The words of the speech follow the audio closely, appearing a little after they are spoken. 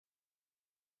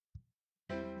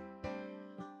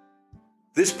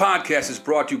This podcast is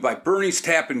brought to you by Bernie's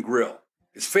Tap and Grill.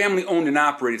 It's family owned and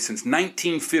operated since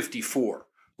 1954,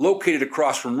 located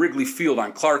across from Wrigley Field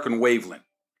on Clark and Waveland.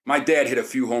 My dad hit a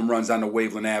few home runs on the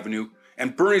Waveland Avenue,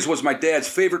 and Bernie's was my dad's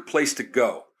favorite place to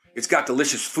go. It's got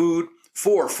delicious food,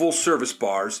 4 full-service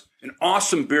bars, an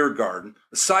awesome beer garden,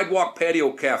 a sidewalk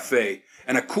patio cafe,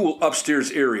 and a cool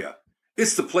upstairs area.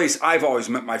 It's the place I've always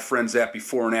met my friends at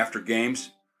before and after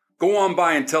games. Go on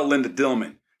by and tell Linda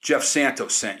Dillman Jeff Santo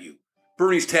sent you.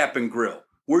 Bernie's Tap and Grill,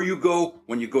 where you go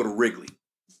when you go to Wrigley.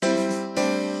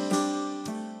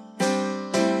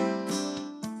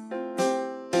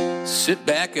 Sit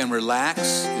back and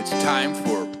relax. It's time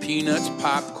for peanuts,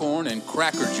 popcorn, and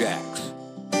Cracker Jacks.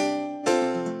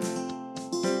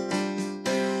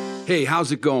 Hey,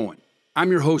 how's it going?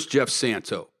 I'm your host, Jeff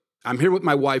Santo. I'm here with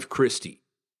my wife, Christy.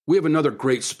 We have another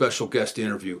great special guest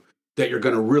interview that you're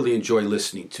going to really enjoy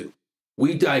listening to.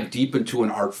 We dive deep into an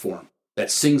art form that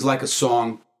sings like a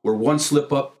song where one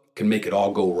slip up can make it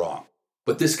all go wrong.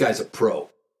 But this guy's a pro,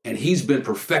 and he's been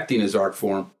perfecting his art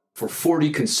form for 40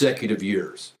 consecutive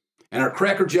years. And our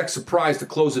crackerjack surprise to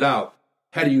close it out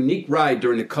had a unique ride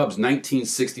during the Cubs'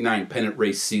 1969 pennant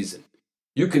race season.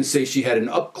 You can say she had an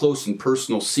up-close and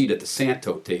personal seat at the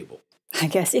Santo table. I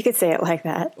guess you could say it like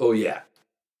that. Oh, yeah.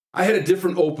 I had a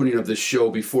different opening of this show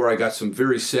before I got some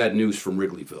very sad news from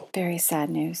Wrigleyville. Very sad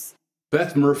news.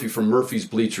 Beth Murphy from Murphy's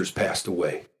Bleachers passed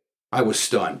away. I was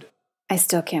stunned. I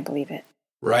still can't believe it.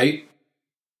 Right?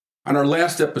 On our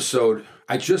last episode,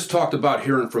 I just talked about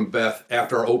hearing from Beth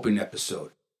after our opening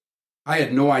episode. I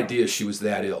had no idea she was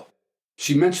that ill.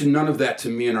 She mentioned none of that to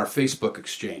me in our Facebook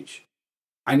exchange.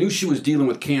 I knew she was dealing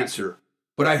with cancer,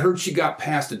 but I heard she got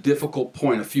past a difficult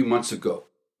point a few months ago,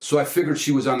 so I figured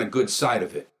she was on the good side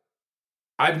of it.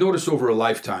 I've noticed over a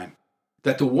lifetime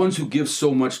that the ones who give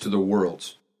so much to the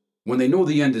worlds, when they know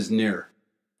the end is near,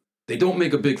 they don't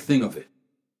make a big thing of it.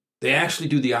 They actually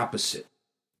do the opposite.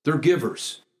 They're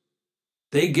givers.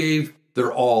 They gave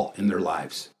their all in their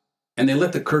lives, and they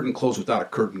let the curtain close without a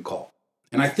curtain call.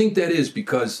 And I think that is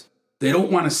because they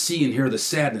don't want to see and hear the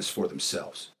sadness for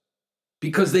themselves,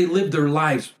 because they lived their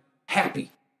lives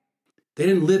happy. They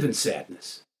didn't live in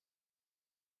sadness.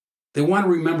 They want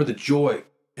to remember the joy,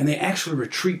 and they actually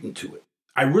retreat into it.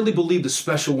 I really believe the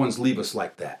special ones leave us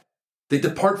like that. They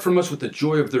depart from us with the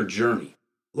joy of their journey.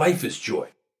 Life is joy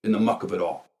in the muck of it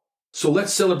all. So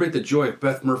let's celebrate the joy of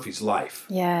Beth Murphy's life.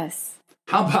 Yes.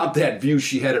 How about that view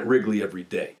she had at Wrigley every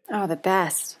day? Oh, the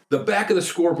best. The back of the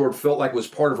scoreboard felt like it was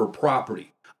part of her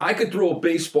property. I could throw a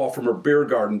baseball from her beer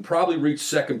garden, probably reach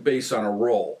second base on a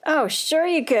roll. Oh, sure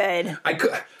you could.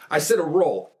 I said a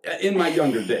roll in my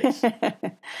younger days.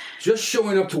 Just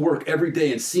showing up to work every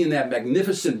day and seeing that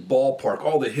magnificent ballpark,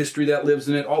 all the history that lives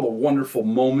in it, all the wonderful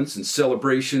moments and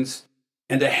celebrations,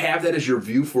 and to have that as your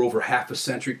view for over half a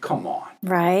century, come on.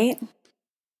 Right.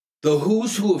 The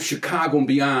who's who of Chicago and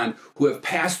beyond who have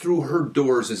passed through her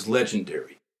doors is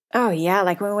legendary. Oh, yeah,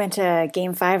 like when we went to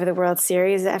Game 5 of the World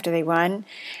Series after they won,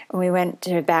 and we went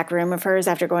to a back room of hers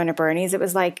after going to Bernie's, it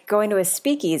was like going to a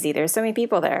speakeasy. There's so many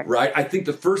people there. Right. I think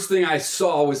the first thing I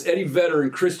saw was Eddie Vedder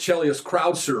and Chris Chelios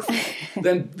crowd surfing.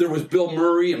 Then there was Bill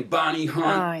Murray and Bonnie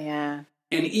Hunt. Oh, yeah.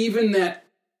 And even that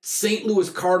St. Louis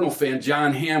Cardinal fan,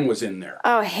 John Hamm, was in there.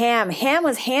 Oh, Ham. Ham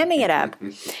was hamming it up.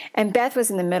 And Beth was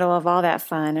in the middle of all that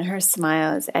fun, and her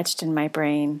smile is etched in my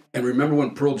brain. And remember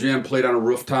when Pearl Jam played on a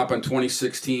rooftop in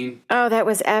 2016? Oh, that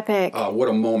was epic. Oh, what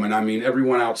a moment. I mean,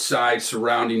 everyone outside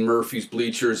surrounding Murphy's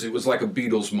Bleachers, it was like a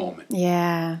Beatles moment.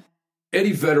 Yeah.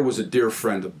 Eddie Vedder was a dear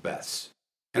friend of Beth's.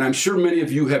 And I'm sure many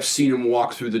of you have seen him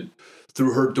walk through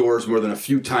her doors more than a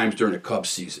few times during the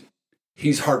Cubs season.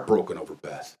 He's heartbroken over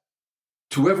Beth.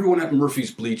 To everyone at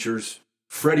Murphy's Bleachers,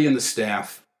 Freddie and the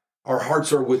staff, our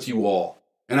hearts are with you all.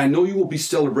 And I know you will be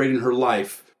celebrating her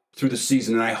life through the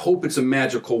season, and I hope it's a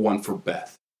magical one for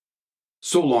Beth.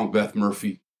 So long, Beth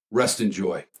Murphy. Rest in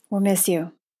joy. We'll miss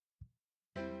you.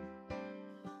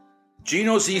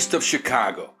 Gino's east of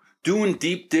Chicago, doing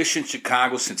deep dish in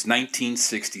Chicago since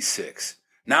 1966.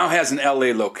 Now has an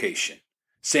LA location.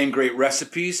 Same great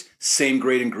recipes, same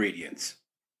great ingredients.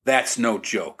 That's no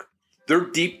joke. Their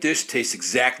deep dish tastes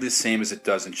exactly the same as it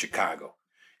does in Chicago.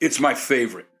 It's my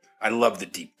favorite. I love the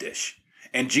deep dish.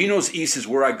 And Gino's East is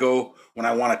where I go when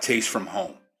I want to taste from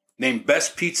home. Named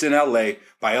Best Pizza in LA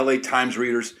by LA Times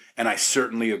readers, and I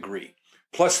certainly agree.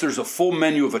 Plus, there's a full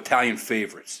menu of Italian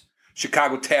favorites.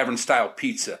 Chicago Tavern-style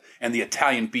pizza and the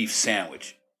Italian beef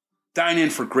sandwich. Dine in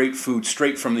for great food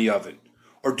straight from the oven.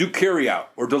 Or do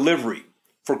carry-out or delivery.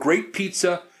 For great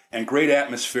pizza and great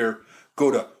atmosphere, go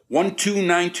to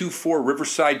 12924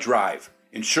 Riverside Drive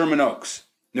in Sherman Oaks,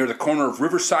 near the corner of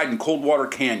Riverside and Coldwater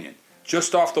Canyon.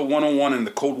 just off the 101 and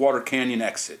the Coldwater Canyon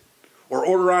exit. Or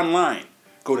order online.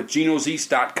 Go to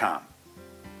genoseast.com.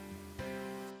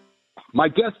 My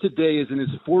guest today is in his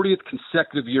 40th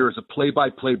consecutive year as a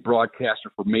play-by-play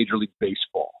broadcaster for Major League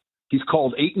Baseball. He's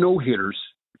called 8 no-hitters.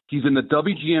 He's in the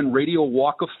WGN Radio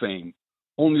Walk of Fame,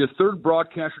 only the third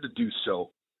broadcaster to do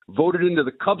so, voted into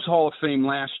the Cubs Hall of Fame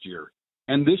last year,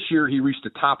 and this year he reached the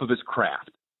top of his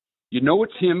craft. You know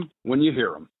it's him when you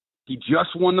hear him. He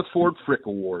just won the Ford Frick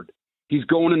Award. He's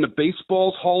going into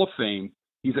baseball's Hall of Fame.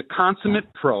 He's a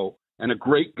consummate pro and a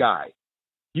great guy.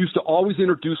 He used to always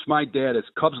introduce my dad as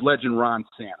Cubs legend Ron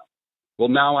Santo. Well,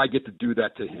 now I get to do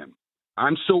that to him.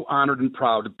 I'm so honored and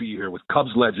proud to be here with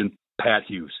Cubs legend Pat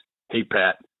Hughes. Hey,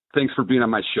 Pat, thanks for being on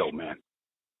my show, man.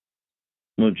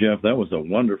 Well, Jeff, that was a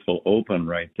wonderful open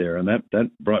right there, and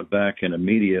that brought back an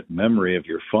immediate memory of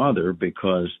your father,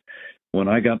 because when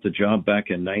I got the job back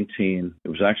in it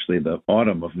was actually the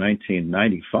autumn of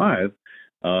 1995,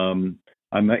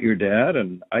 I met your dad,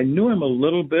 and I knew him a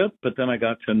little bit, but then I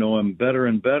got to know him better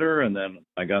and better, and then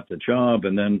I got the job,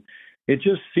 and then it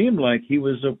just seemed like he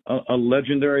was a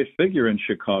legendary figure in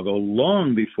Chicago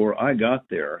long before I got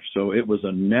there. So it was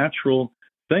a natural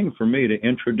thing for me to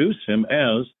introduce him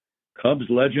as Cubs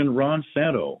legend Ron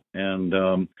Santo. And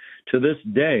to this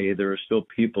day, there are still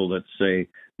people that say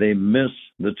they miss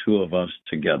the two of us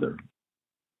together.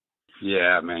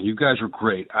 Yeah, man, you guys were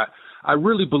great. I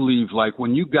really believe, like,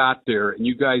 when you got there and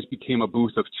you guys became a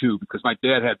booth of two, because my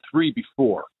dad had three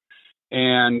before,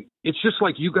 and it's just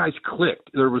like you guys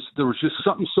clicked. There was just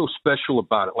something so special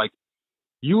about it. Like,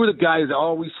 you were the guy that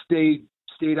always stayed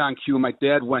on cue, and my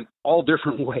dad went all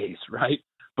different ways, right?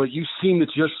 But you seemed to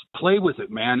just play with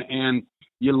it, man, and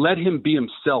you let him be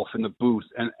himself in the booth,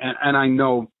 and I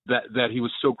know that he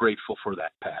was so grateful for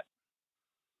that, Pat.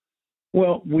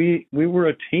 Well, we were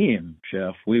a team,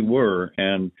 Jeff. We were,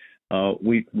 and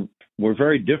we were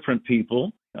very different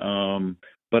people.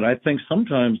 But I think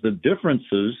sometimes the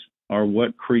differences are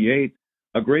what create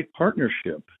a great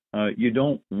partnership. You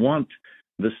don't want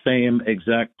the same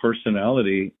exact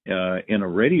personality in a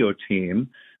radio team.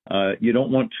 You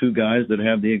don't want two guys that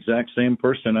have the exact same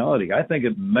personality. I think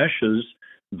it meshes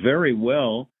very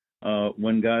well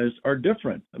when guys are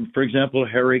different. For example,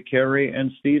 Harry Carey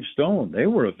and Steve Stone, they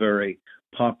were a very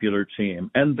popular team,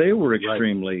 and they were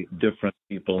extremely different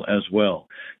people as well.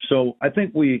 So I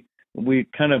think we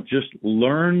kind of just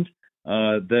learned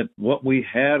that what we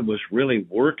had was really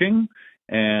working,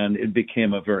 and it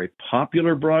became a very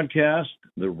popular broadcast.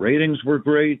 The ratings were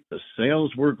great. The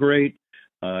sales were great.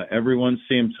 Everyone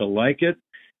seemed to like it.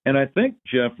 And I think,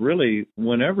 Jeff, really,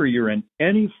 whenever you're in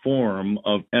any form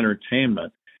of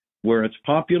entertainment where it's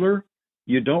popular,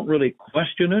 you don't really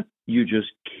question it. You just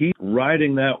keep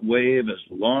riding that wave as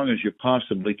long as you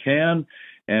possibly can.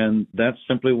 And that's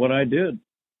simply what I did.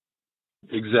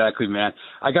 Exactly, man.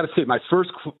 I got to say, my first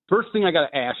thing I got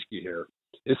to ask you here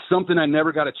is something I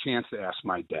never got a chance to ask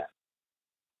my dad.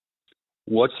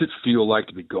 What's it feel like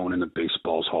to be going into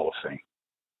baseball's Hall of Fame?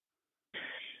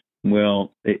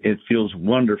 Well, it feels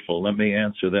wonderful. Let me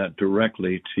answer that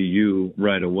directly to you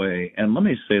right away. And let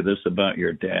me say this about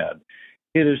your dad.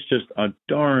 It is just a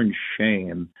darn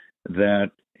shame that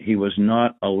he was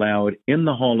not allowed in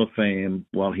the Hall of Fame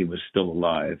while he was still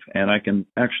alive. And I can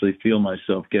actually feel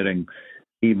myself getting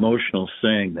emotional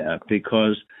saying that,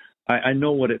 because I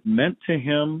know what it meant to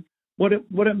him, what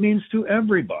it means to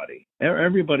everybody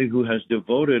who has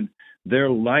devoted their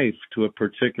life to a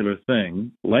particular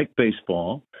thing, like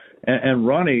baseball. And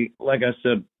Ronnie, like I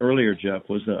said earlier, Jeff,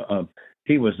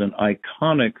 he was an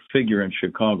iconic figure in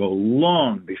Chicago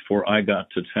long before I got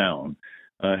to town,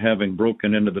 having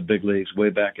broken into the big leagues way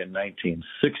back in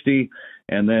 1960.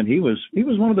 And then he was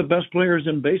one of the best players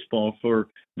in baseball for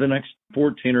the next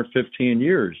 14 or 15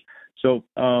 years. So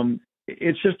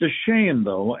it's just a shame,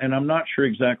 though, and I'm not sure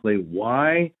exactly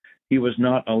why he was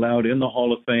not allowed in the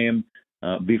Hall of Fame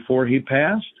before he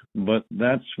passed, but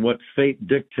that's what fate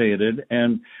dictated.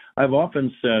 And I've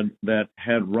often said that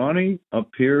had Ronnie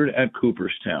appeared at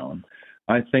Cooperstown,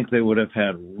 I think they would have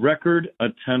had record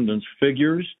attendance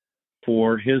figures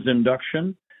for his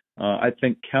induction. I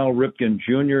think Cal Ripken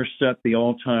Jr. set the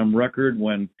all-time record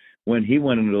when he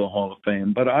went into the Hall of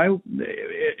Fame. But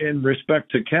in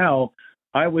respect to Cal,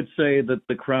 I would say that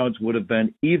the crowds would have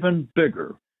been even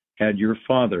bigger had your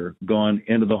father gone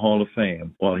into the Hall of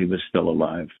Fame while he was still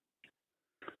alive.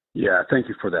 Yeah, thank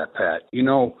you for that, Pat. You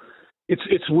know,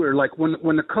 it's weird. Like when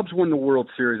the Cubs won the World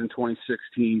Series in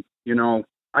 2016, you know,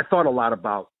 I thought a lot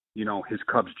about, you know, his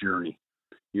Cubs journey.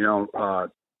 You know,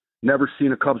 never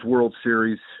seen a Cubs World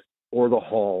Series or the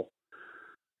Hall.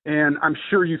 And I'm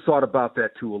sure you thought about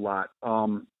that too a lot.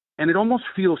 And it almost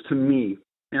feels to me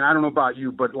and I don't know about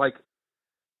you, but like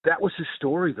that was his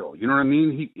story, though. You know what I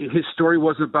mean? His story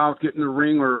wasn't about getting in the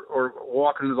ring or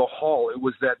walking into the hall. It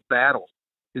was that battle,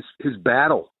 his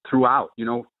battle throughout. You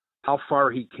know how far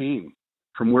he came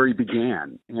from where he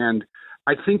began, and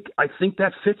I think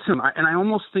that fits him. And I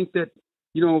almost think that,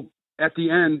 you know, at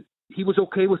the end he was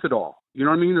okay with it all. You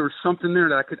know what I mean? There was something there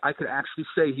that I could actually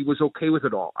say he was okay with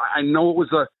it all. I know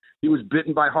he was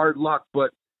bitten by hard luck,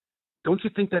 but don't you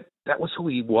think that was who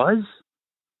he was?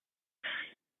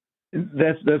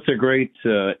 That's a great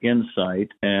insight,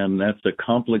 and that's a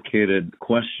complicated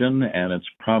question, and it's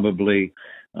probably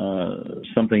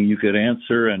something you could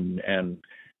answer and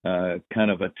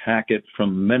kind of attack it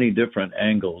from many different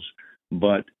angles.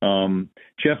 But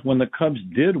Jeff, when the Cubs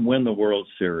did win the World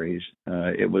Series,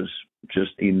 it was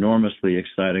just enormously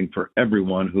exciting for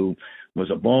everyone who was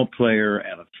a ball player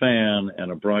and a fan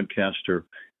and a broadcaster.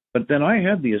 But then I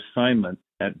had the assignment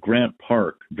at Grant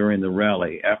Park during the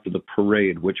rally after the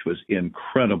parade, which was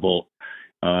incredible.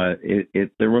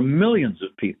 There were millions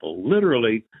of people.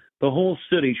 Literally, the whole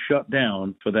city shut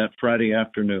down for that Friday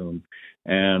afternoon,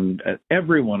 and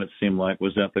everyone, it seemed like,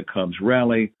 was at the Cubs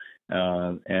rally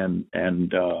and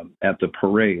at the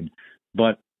parade.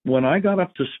 But when I got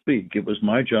up to speak, it was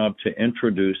my job to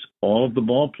introduce all of the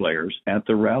ball players at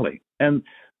the rally. And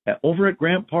over at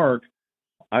Grant Park,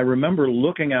 I remember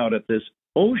looking out at this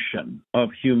ocean of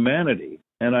humanity,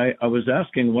 and I was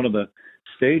asking one of the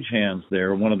stagehands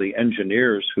there, one of the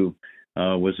engineers who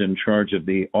was in charge of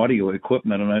the audio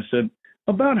equipment, and I said,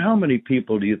 about how many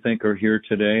people do you think are here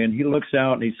today? And he looks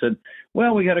out and he said,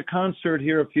 well, we had a concert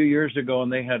here a few years ago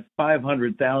and they had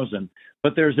 500,000,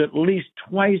 but there's at least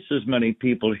twice as many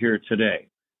people here today.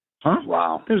 Huh?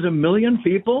 Wow. There's 1 million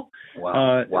people?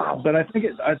 Wow. Wow. But I think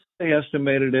they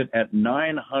estimated it at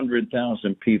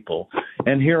 900,000 people.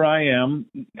 And here I am.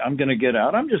 I'm going to get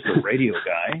out. I'm just a radio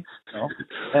guy. You know?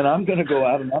 And I'm going to go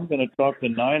out and I'm going to talk to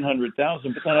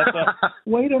 900,000. But then I thought,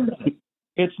 wait a minute.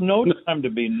 It's no time to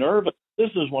be nervous. This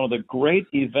is one of the great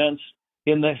events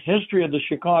in the history of the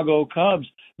Chicago Cubs.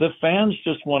 The fans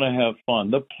just want to have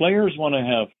fun. The players want to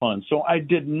have fun. So I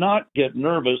did not get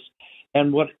nervous.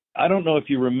 And I don't know if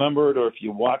you remembered or if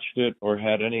you watched it or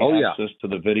had any access to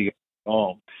the video at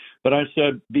all. But I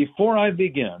said, before I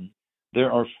begin,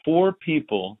 there are 4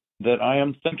 people that I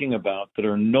am thinking about that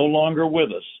are no longer with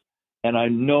us. And I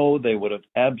know they would have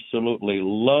absolutely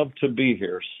loved to be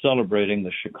here celebrating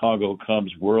the Chicago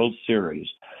Cubs World Series.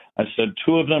 I said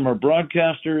 2 of them are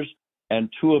broadcasters and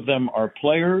 2 of them are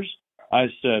players. I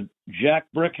said Jack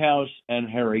Brickhouse and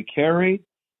Harry Carey,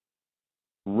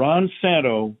 Ron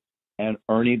Santo, and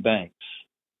Ernie Banks.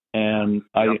 And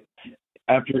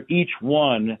after each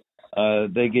one,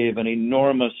 they gave an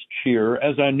enormous cheer,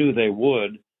 as I knew they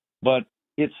would, but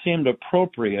it seemed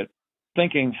appropriate,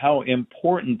 thinking how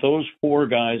important those 4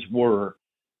 guys were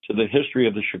to the history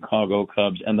of the Chicago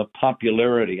Cubs and the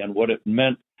popularity and what it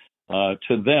meant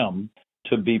to them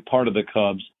to be part of the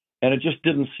Cubs. And it just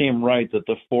didn't seem right that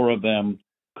the 4 of them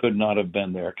could not have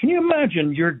been there. Can you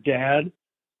imagine your dad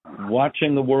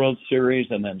watching the World Series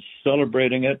and then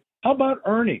celebrating it? How about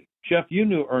Ernie? Jeff, you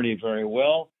knew Ernie very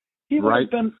well. He would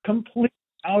have been completely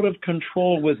out of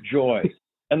control with joy.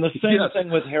 And the same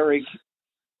thing with Harry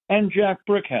and Jack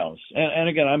Brickhouse. And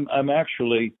again, I'm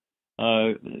actually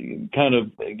kind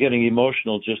of getting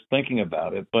emotional just thinking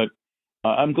about it. But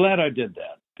I'm glad I did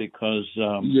that because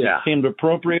it seemed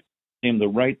appropriate, seemed the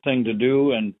right thing to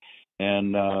do.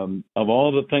 And of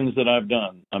all the things that I've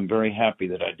done, I'm very happy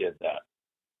that I did that.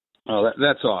 Oh,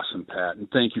 that's awesome, Pat. And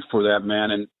thank you for that, man.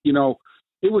 And, you know,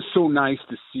 it was so nice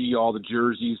to see all the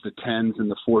jerseys, the 10s and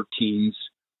the 14s,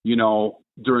 you know,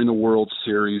 during the World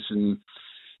Series. And,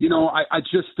 you know, I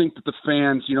just think that the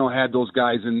fans, you know, had those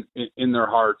guys in their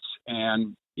hearts.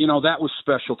 And, you know, that was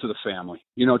special to the family,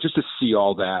 you know, just to see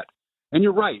all that. And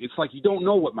you're right. It's like, you don't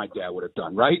know what my dad would have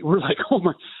done, right? We're like, oh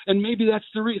my, and maybe that's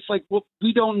the reason. It's like, well,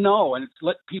 we don't know. And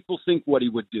let people think what he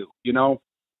would do, you know?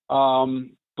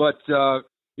 But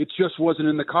it just wasn't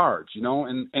in the cards, you know,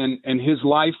 and his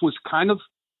life was kind of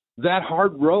that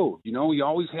hard road. You know, he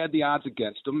always had the odds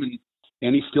against him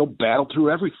and he still battled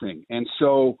through everything. And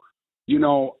so, you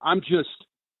know, I'm just,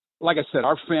 like I said,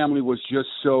 our family was just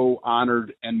so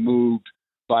honored and moved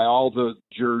by all the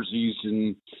jerseys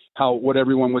and what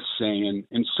everyone was saying.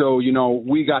 And so, you know,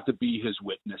 we got to be his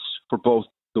witness for both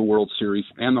the World Series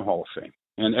and the Hall of Fame,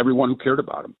 and everyone who cared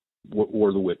about him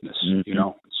were the witness, you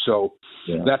know. So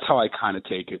that's how I kind of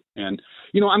take it. And,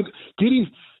 you know, I'm getting,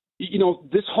 you know,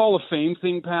 this Hall of Fame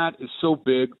thing, Pat, is so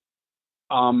big.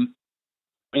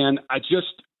 And I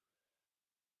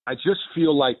just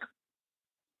feel like,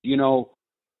 you know,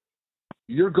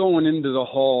 you're going into the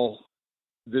Hall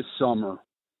this summer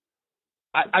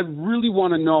I really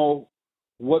want to know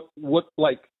what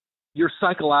like your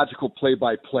psychological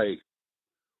play-by-play.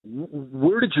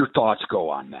 Where did your thoughts go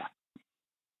on that?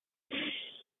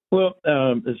 Well,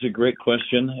 it's a great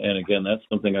question. And again, that's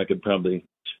something I could probably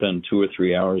spend 2 or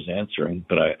 3 hours answering,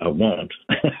 but I won't.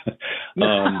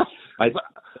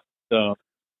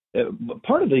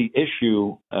 Part of the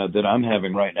issue that I'm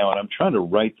having right now, and I'm trying to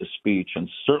write the speech, and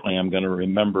certainly I'm going to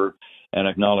remember and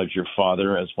acknowledge your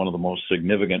father as one of the most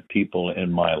significant people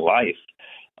in my life,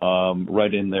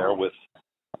 right in there with,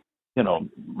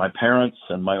 my parents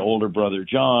and my older brother,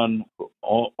 John.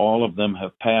 All of them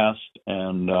have passed,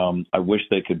 and I wish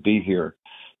they could be here.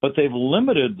 But they've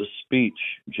limited the speech,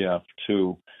 Jeff,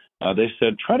 to, they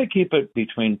said, try to keep it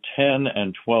between 10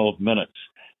 and 12 minutes.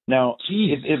 Now,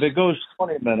 if it goes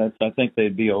 20 minutes, I think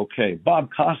they'd be okay. Bob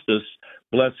Costas,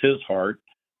 bless his heart,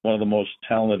 one of the most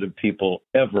talented people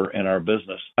ever in our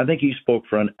business. I think he spoke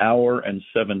for an hour and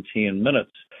 17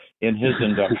 minutes in his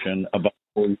induction about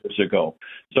 4 years ago.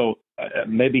 So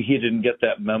maybe he didn't get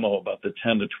that memo about the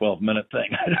 10 to 12 minute thing.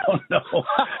 I don't know.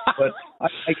 But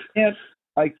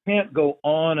I can't go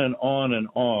on and on and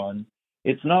on.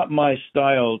 It's not my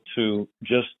style to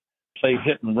just play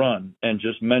hit and run and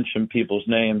just mention people's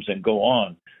names and go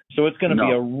on. So it's going to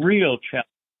be a real challenge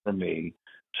for me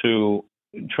to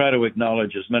try to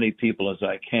acknowledge as many people as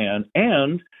I can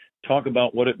and talk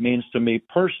about what it means to me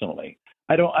personally.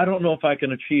 I don't know if I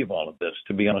can achieve all of this,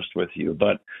 to be honest with you,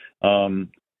 but those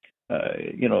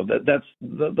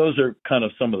are kind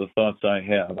of some of the thoughts I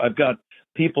have. I've got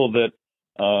people that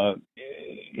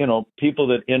people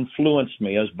that influenced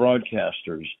me as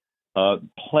broadcasters,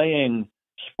 playing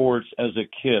sports as a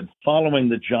kid, following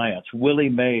the Giants, Willie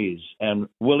Mays and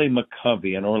Willie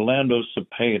McCovey and Orlando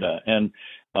Cepeda, and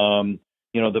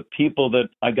the people that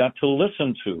I got to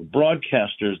listen to,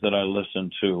 broadcasters that I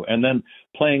listened to, and then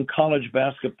playing college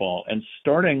basketball and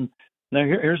starting. Now,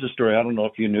 here's a story. I don't know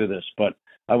if you knew this, but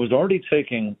I was already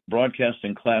taking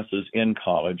broadcasting classes in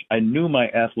college. I knew my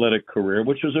athletic career,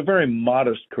 which was a very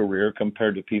modest career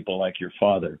compared to people like your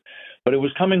father, but it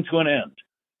was coming to an end.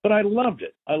 But I loved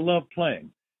it. I loved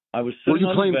playing. I was sitting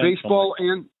on the bench.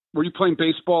 Were you playing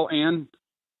baseball and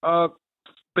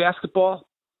basketball?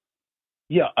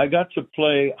 Yeah, I got to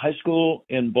play high school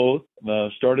in both.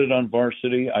 Started on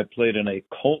varsity. I played in a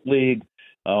Colt League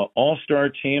all-star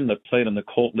team that played in the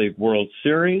Colt League World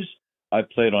Series. I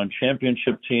played on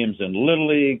championship teams in Little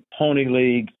League, Pony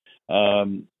League,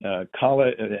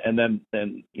 college, and then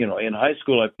in high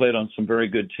school I played on some very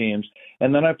good teams,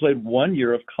 and then I played 1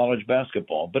 year of college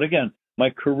basketball. But again, my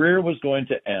career was going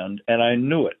to end, and I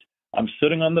knew it. I'm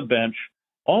sitting on the bench.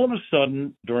 All of a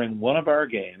sudden, during one of our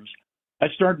games, I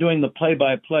start doing the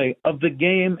play-by-play of the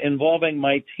game involving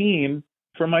my team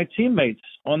for my teammates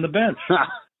on the bench,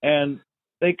 and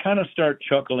they kind of start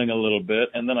chuckling a little bit,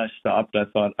 and then I stopped. I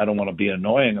thought, I don't want to be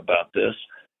annoying about this.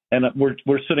 And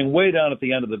we're sitting way down at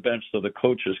the end of the bench so the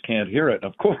coaches can't hear it,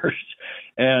 of course.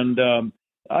 And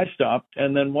I stopped,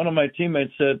 and then one of my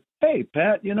teammates said, "Hey,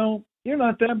 Pat, you're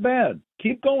not that bad.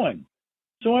 Keep going."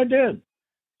 So I did.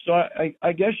 So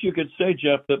I guess you could say,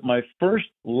 Jeff, that my first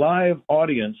live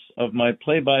audience of my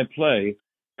play-by-play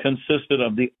consisted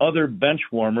of the other bench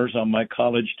warmers on my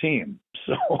college team.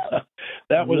 So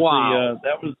that was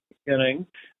the beginning.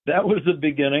 That was the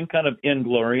beginning, kind of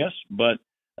inglorious, but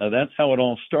that's how it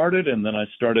all started. And then I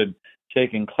started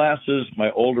taking classes. My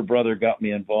older brother got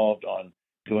me involved on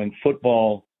doing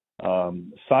football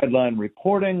sideline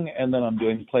reporting, and then I'm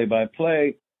doing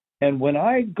play-by-play. And when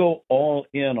I go all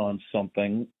in on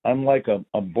something, I'm like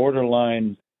a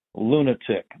borderline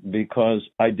lunatic, because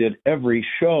I did every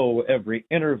show, every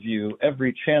interview,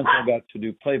 every chance I got to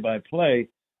do play-by-play,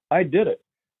 I did it.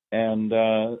 And,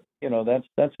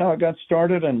 that's how it got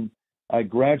started. And I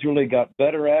gradually got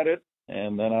better at it.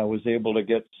 And then I was able to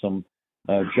get some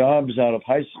jobs out of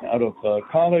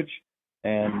college.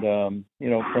 And,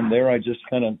 from there, I just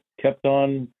kind of kept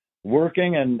on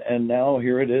working. And now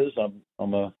here it is.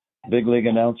 I'm a big league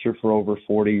announcer for over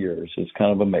 40 years. It's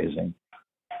kind of amazing.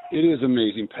 It is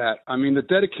amazing, Pat. I mean, the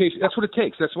dedication, that's what it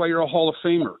takes. That's why you're a Hall of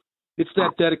Famer. It's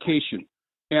that dedication.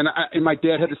 And my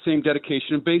dad had the same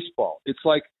dedication in baseball. It's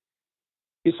like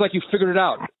you figured it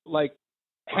out. Like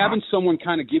having someone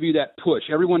kind of give you that push.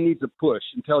 Everyone needs a push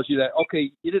and tells you that,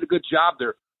 okay, you did a good job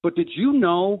there. But did you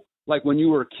know, like when you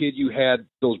were a kid, you had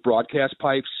those broadcast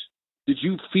pipes? Did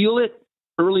you feel it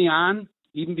early on,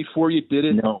 even before you did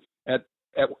it? No.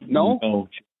 No? No.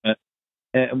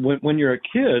 And when you're a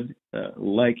kid,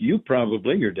 like you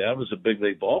probably, your dad was a big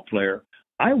league ball player.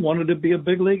 I wanted to be a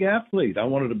big league athlete. I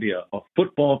wanted to be a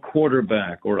football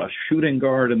quarterback or a shooting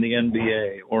guard in the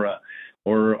NBA or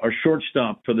a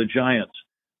shortstop for the Giants.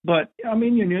 But I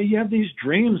mean, you have these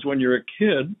dreams when you're a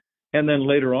kid, and then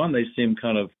later on they seem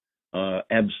kind of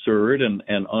absurd and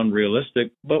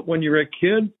unrealistic. But when you're a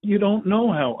kid, you don't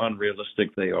know how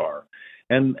unrealistic they are.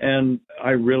 And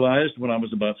I realized when I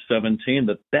was about 17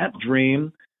 that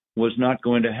dream was not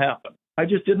going to happen. I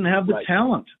just didn't have the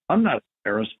talent. I'm not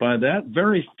embarrassed by that.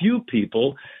 Very few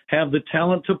people have the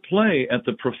talent to play at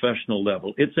the professional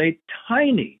level. It's a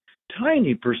tiny,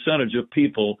 tiny percentage of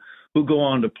people who go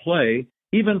on to play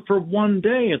even for one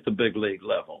day at the big league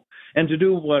level. And to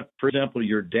do what, for example,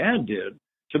 your dad did,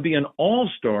 to be an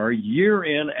all-star year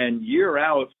in and year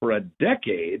out for a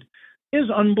decade is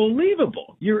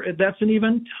unbelievable. That's an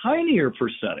even tinier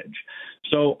percentage.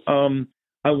 So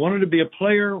I wanted to be a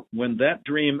player. When that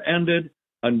dream ended,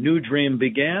 a new dream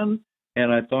began,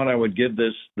 and I thought I would give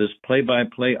this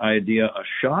play-by-play idea a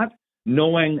shot,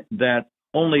 knowing that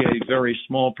only a very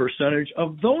small percentage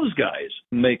of those guys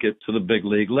make it to the big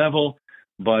league level.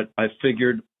 But I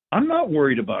figured I'm not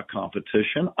worried about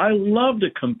competition. I love to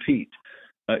compete.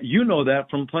 You know that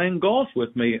from playing golf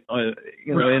with me,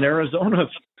 in Arizona.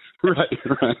 Right.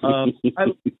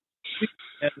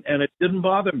 And it didn't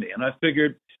bother me. And I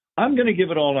figured I'm going to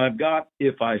give it all I've got.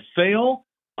 If I fail,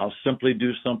 I'll simply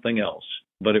do something else.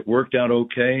 But it worked out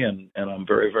okay, and I'm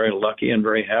very, very lucky and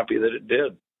very happy that it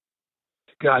did.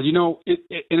 God, and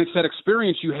it's that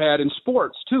experience you had in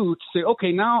sports too, to say,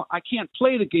 okay, now I can't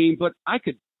play the game, but I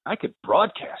could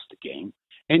broadcast the game.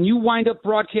 And you wind up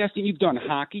broadcasting. You've done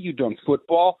hockey, you've done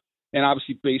football, and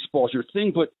obviously baseball is your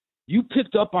thing. But you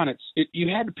picked up on it.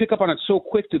 You had to pick up on it so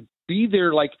quick to be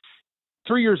there. Like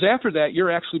 3 years after that,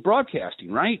 you're actually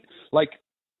broadcasting, right? Like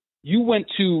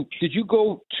did you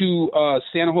go to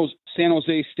San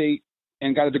Jose State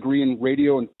and got a degree in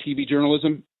radio and TV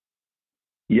journalism?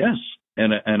 Yes,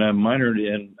 and I minored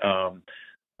in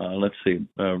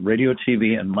radio,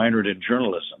 TV, and minored in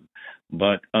journalism.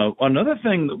 But another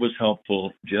thing that was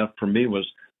helpful, Jeff, for me was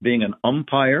being an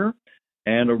umpire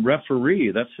and a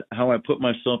referee. That's how I put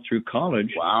myself through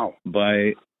college. Wow.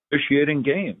 By officiating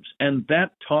games. And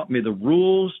that taught me the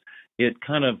rules. It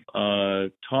kind of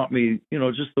taught me,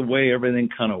 just the way everything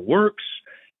kind of works.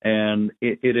 And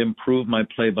it improved my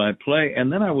play-by-play.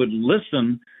 And then I would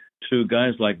listen to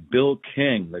guys like Bill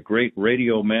King, the great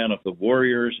radio man of the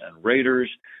Warriors and Raiders.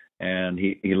 And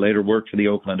he later worked for the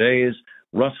Oakland A's.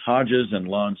 Russ Hodges and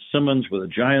Lon Simmons were the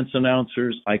Giants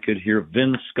announcers. I could hear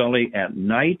Vin Scully at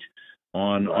night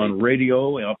on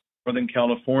radio up in Northern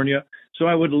California. So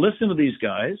I would listen to these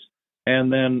guys,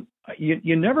 and then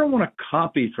you never want to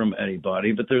copy from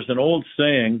anybody, but there's an old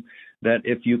saying that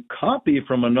if you copy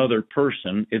from another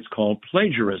person, it's called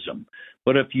plagiarism.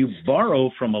 But if you borrow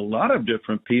from a lot of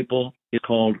different people, it's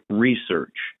called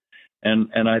research.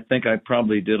 And I think I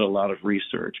probably did a lot of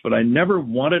research, but I never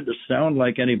wanted to sound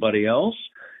like anybody else.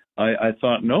 I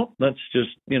thought, nope, let's just,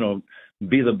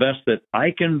 be the best that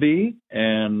I can be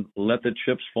and let the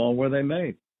chips fall where they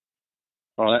may.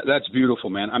 Oh, that's beautiful,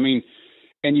 man. I mean,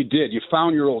 and you did. You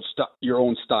found your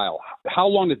own style. How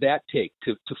long did that take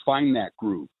to find that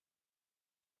groove?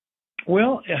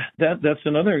 Well, that's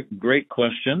another great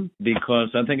question, because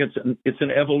I think it's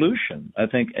an evolution. I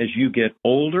think as you get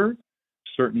older,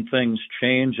 certain things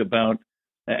change about,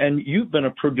 and you've been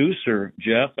a producer,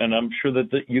 Jeff, and I'm sure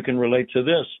that you can relate to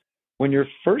this. When you're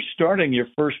first starting your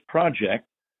first project,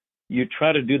 you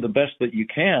try to do the best that you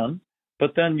can,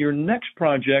 but then your next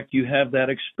project, you have that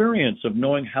experience of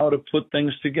knowing how to put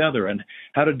things together and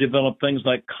how to develop things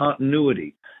like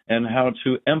continuity and how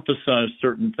to emphasize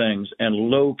certain things and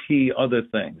low-key other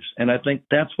things. And I think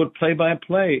that's what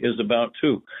play-by-play is about,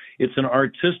 too. It's an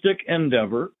artistic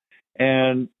endeavor,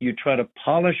 and you try to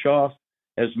polish off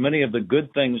as many of the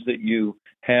good things that you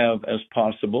have as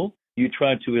possible. You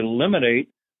try to eliminate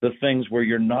the things where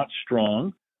you're not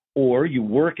strong, or you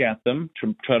work at them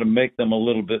to try to make them a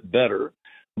little bit better.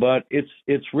 But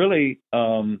it's really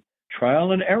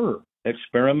trial and error,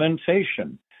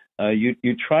 experimentation.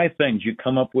 You try things, you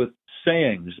come up with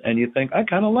sayings, and you think, I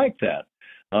kind of like that.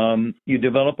 You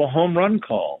develop a home run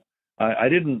call. I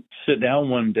didn't sit down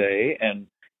one day and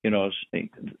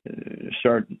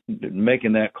start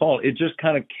making that call. It just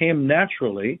kind of came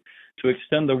naturally to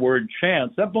extend the word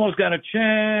chance. That ball's got a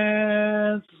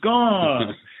chance,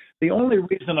 gone. The only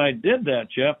reason I did that,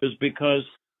 Jeff, is because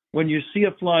when you see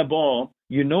a fly ball,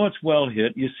 you know it's well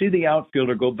hit. You see the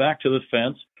outfielder go back to the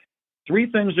fence. Three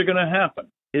things are going to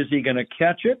happen. Is he going to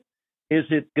catch it? Is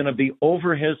it going to be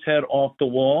over his head off the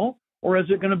wall? Or is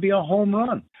it going to be a home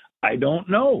run? I don't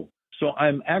know. So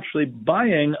I'm actually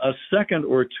buying a second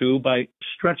or two by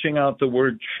stretching out the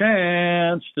word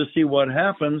chance to see what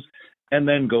happens and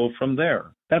then go from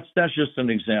there. That's just an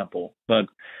example. But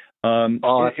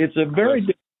it's a very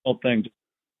different small thing.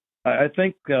 I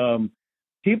think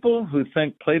people who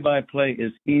think play-by-play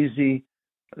is easy,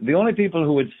 the only people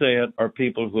who would say it are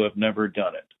people who have never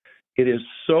done it. It is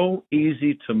so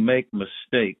easy to make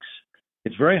mistakes.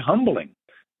 It's very humbling,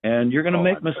 and you're going to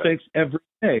make mistakes every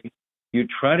day. You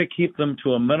try to keep them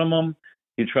to a minimum.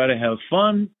 You try to have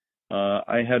fun.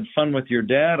 I had fun with your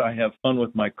dad. I have fun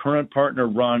with my current partner,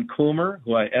 Ron Coomer,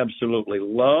 who I absolutely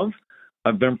love.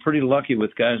 I've been pretty lucky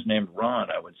with guys named Ron,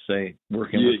 I would say,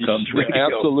 working with Cubs radio.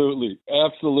 Absolutely.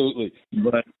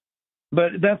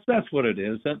 But that's what it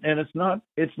is, and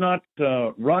it's not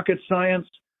rocket science.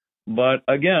 But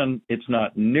again, it's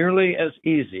not nearly as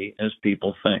easy as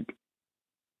people think.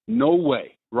 No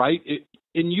way, right?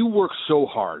 And you work so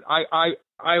hard. I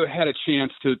had a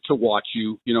chance to watch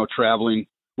you, traveling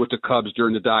with the Cubs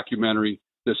during the documentary,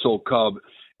 This Old Cub,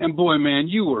 and boy, man,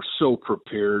 you were so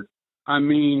prepared. I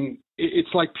mean,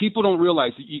 it's like people don't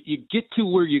realize that you get to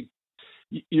where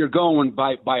you're going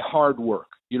by hard work,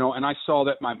 and I saw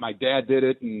that my dad did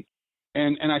it, and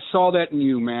I saw that in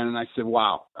you, man, and I said,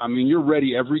 wow, I mean, you're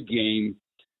ready every game,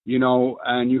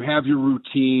 and you have your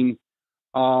routine,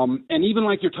 and even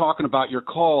like you're talking about your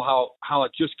call, how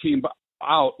it just came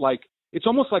out, like it's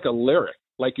almost like a lyric,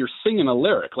 like you're singing a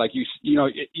lyric, like you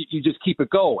just keep it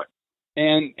going.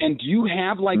 And do you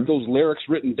have like those lyrics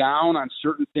written down on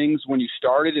certain things when you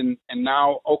started, and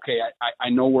now, okay, I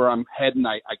know where I'm heading.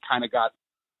 I kind of got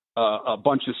a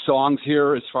bunch of songs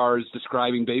here as far as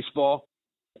describing baseball?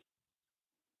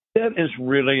 That is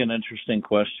really an interesting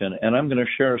question, and I'm going to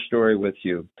share a story with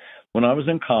you. When I was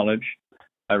in college,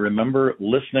 I remember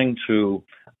listening to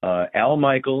Al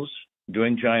Michaels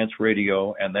doing Giants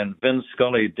radio, and then Vin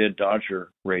Scully did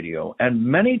Dodger radio. And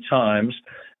many times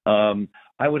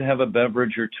I would have a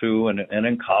beverage or two, and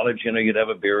in college, you'd have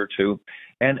a beer or two,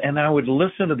 and I would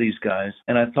listen to these guys,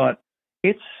 and I thought,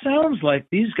 it sounds like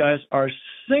these guys are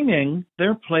singing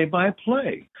their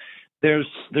play-by-play. There's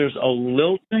a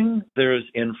lilting, there's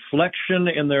inflection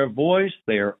in their voice,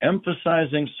 they are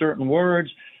emphasizing certain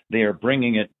words, they are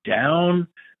bringing it down.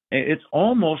 It's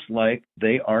almost like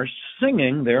they are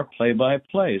singing their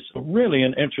play-by-play. So really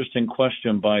an interesting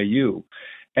question by you.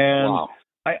 And wow.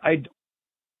 I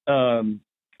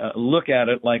look at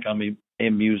it like I'm a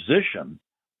musician,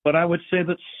 but I would say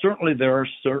that certainly there are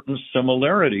certain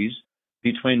similarities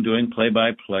between doing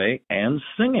play-by-play and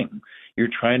singing. You're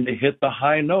trying to hit the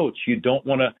high notes. You don't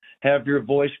want to have your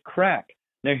voice crack.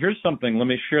 Now, here's something. Let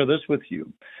me share this with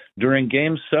you. During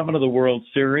Game 7 of the World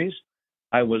Series,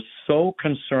 I was so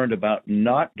concerned about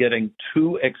not getting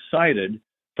too excited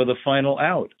for the final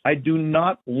out. I do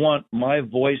not want my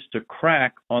voice to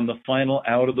crack on the final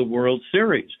out of the World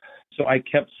Series. So I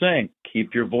kept saying,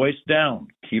 keep your voice down,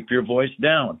 keep your voice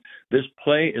down. This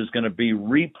play is going to be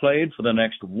replayed for the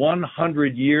next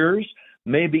 100 years,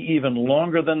 maybe even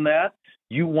longer than that.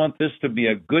 You want this to be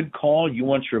a good call. You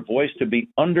want your voice to be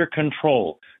under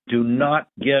control. Do not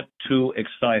get too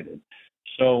excited.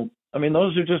 So, I mean,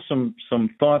 those are just some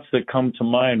thoughts that come to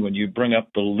mind when you bring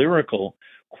up the lyrical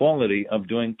quality of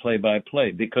doing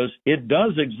play-by-play, because it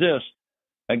does exist.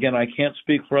 Again, I can't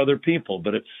speak for other people,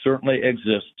 but it certainly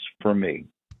exists for me.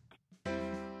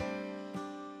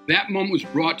 That moment was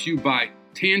brought to you by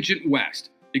Tangent West,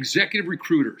 executive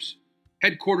recruiters,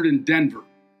 headquartered in Denver,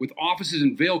 with offices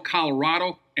in Vail,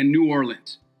 Colorado, and New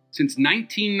Orleans. Since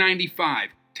 1995,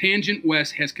 Tangent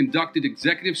West has conducted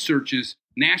executive searches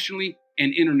nationally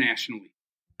and internationally.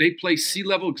 They place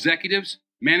C-level executives,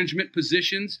 management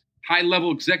positions,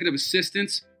 high-level executive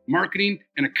assistants, marketing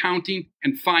and accounting,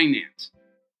 and finance.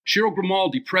 Cheryl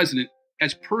Grimaldi, president,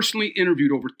 has personally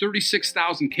interviewed over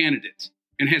 36,000 candidates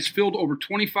and has filled over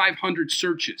 2,500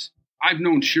 searches. I've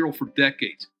known Cheryl for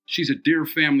decades. She's a dear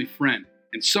family friend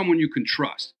and someone you can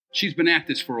trust. She's been at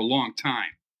this for a long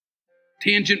time.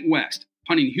 Tangent West,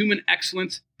 hunting human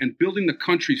excellence and building the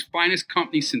country's finest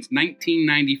company since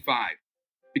 1995.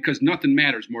 Because nothing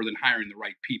matters more than hiring the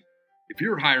right people. If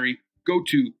you're hiring, go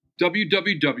to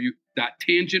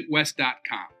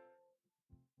www.tangentwest.com.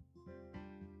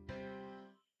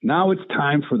 Now it's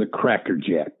time for the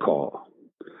crackerjack call.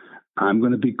 I'm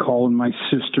going to be calling my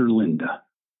sister Linda.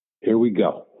 Here we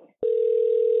go.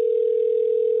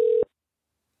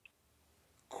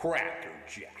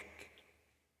 Crackerjack.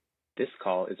 This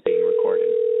call is being recorded.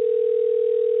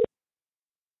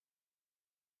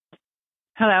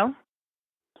 Hello?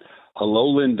 Hello,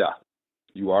 Linda.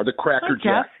 You are the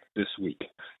crackerjack this week.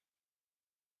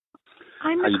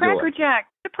 I'm the crackerjack.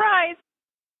 Surprise!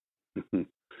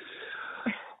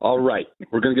 All right.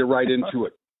 We're going to get right into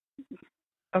it.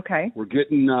 Okay. We're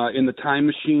getting in the time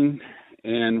machine,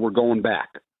 and we're going back.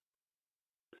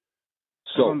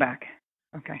 So, going back.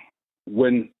 Okay.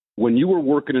 When when you were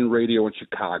working in radio in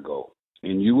Chicago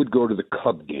and you would go to the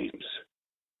Cub games,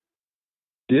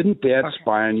 didn't Dad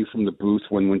spy on you from the booth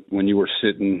when you were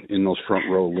sitting in those front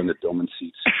row Linda Dillman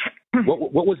seats?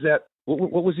 What was that?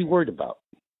 What was he worried about?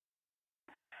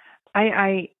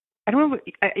 I don't know.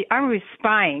 I was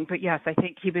spying, but yes, I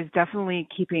think he was definitely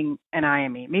keeping an eye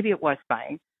on me. Maybe it was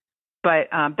spying, but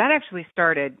that actually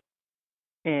started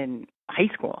in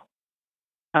high school.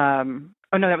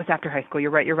 Oh no, that was after high school.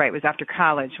 You're right. It was after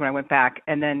college when I went back,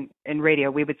 and then in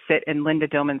radio we would sit in Linda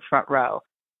Dillman's front row,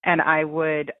 and I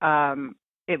would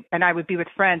be with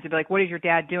friends and be like, "What is your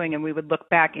dad doing?" And we would look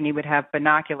back, and he would have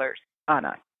binoculars on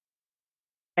us.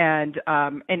 And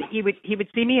he would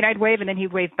see me and I'd wave and then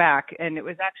he'd wave back. And it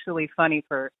was actually funny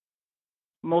for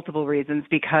multiple reasons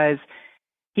because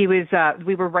we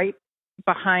were right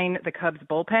behind the Cubs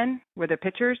bullpen where the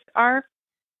pitchers are.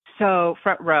 So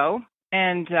front row.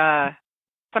 And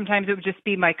sometimes it would just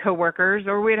be my coworkers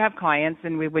or we'd have clients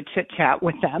and we would chit chat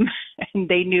with them and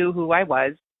they knew who I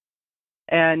was.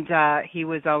 And he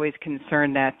was always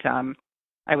concerned that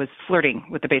I was flirting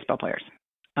with the baseball players.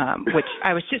 Which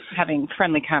I was just having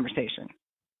friendly conversation.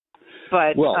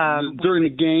 But during the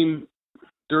games?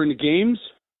 During the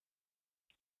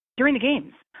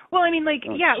games. Well, I mean,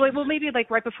 maybe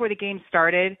like right before the game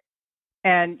started,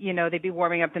 and they'd be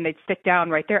warming up, and they'd sit down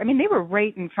right there. I mean, they were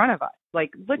right in front of us,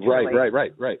 like literally.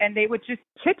 Right. And they would just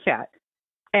chit chat.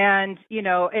 And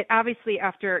it obviously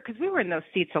because we were in those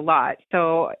seats a lot,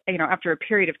 so after a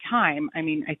period of time, I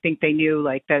mean, I think they knew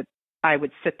like that I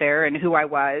would sit there and who I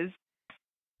was.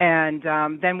 And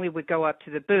then we would go up to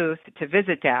the booth to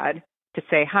visit Dad to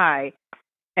say hi.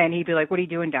 And he'd be like, "What are you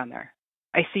doing down there?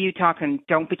 I see you talking.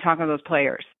 Don't be talking to those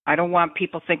players. I don't want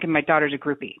people thinking my daughter's a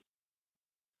groupie."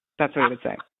 That's what he would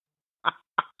say.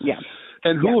 Yeah.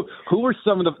 And who were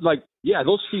some of the,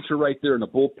 those seats are right there in the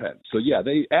bullpen. So, yeah,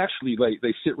 they actually,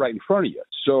 they sit right in front of you.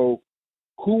 So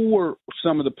who were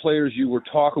some of the players you were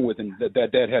talking with and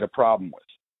that Dad had a problem with?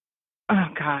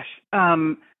 Oh, gosh.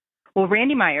 Well,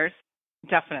 Randy Myers.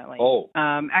 Definitely. Oh,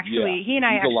 actually, he and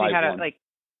I actually had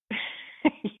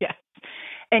yes.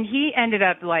 And he ended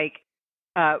up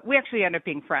we actually ended up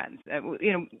being friends.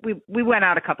 We went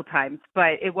out a couple times,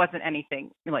 but it wasn't anything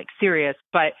like serious.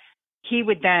 But he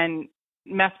would then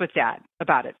mess with Dad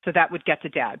about it, so that would get to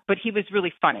Dad. But he was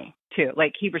really funny too.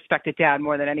 Like he respected Dad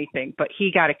more than anything, but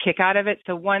he got a kick out of it.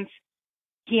 So once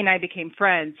he and I became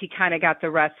friends, he kind of got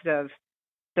the rest of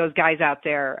those guys out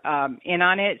there in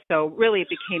on it. So really it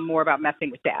became more about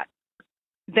messing with Dad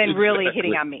than really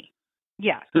hitting on me.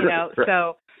 Yeah.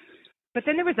 So, but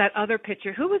then there was that other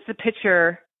pitcher. Who was the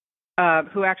pitcher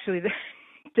who actually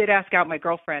did ask out my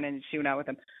girlfriend and she went out with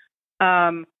him?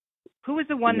 Who was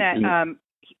the one that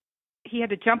he had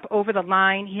to jump over the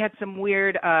line? He had some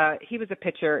weird, he was a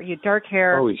pitcher. He had dark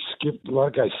hair. Oh, a lot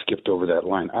of guys skipped over that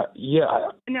line.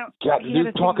 No. God,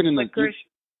 you're talking in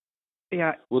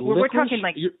yeah, we're talking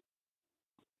like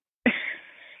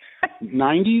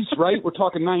 90s, right? We're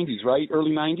talking 90s, right?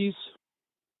 Early 90s?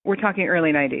 We're talking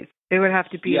early 90s. It would have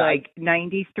to be like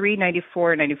 93,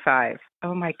 94, 95.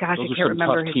 Oh, my gosh, I can't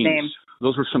remember his name.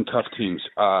 Those were some tough teams.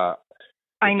 I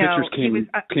know.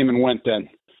 Pitchers came and went then.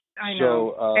 I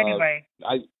know. So, anyway.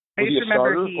 Was he a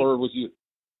starter or was he?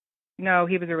 No,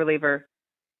 he was a reliever.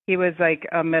 He was like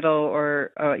a middle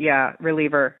or,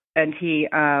 reliever. And he,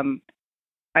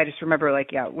 I just remember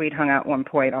we'd hung out at one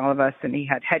point, all of us, and he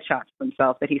had headshots of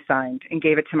himself that he signed and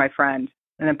gave it to my friend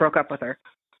and then broke up with her.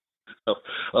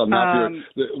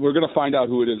 We're going to find out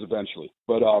who it is eventually.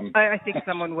 But I think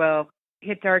someone will. He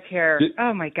had dark hair.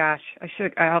 Oh my gosh.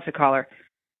 I'll have to call her.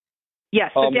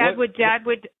 Yes, so Dad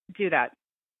would do that.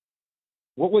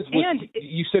 What was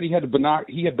you said he had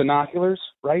binoculars,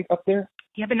 right, up there?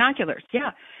 He had binoculars,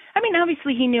 yeah. I mean,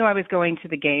 obviously he knew I was going to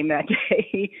the game that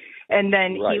day. And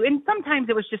then and sometimes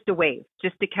it was just a wave,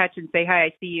 just to catch and say, "Hi,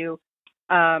 I see you."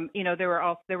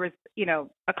 There was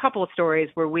a couple of stories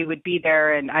where we would be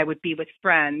there and I would be with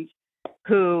friends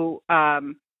who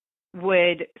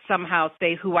would somehow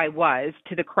say who I was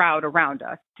to the crowd around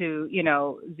us, to,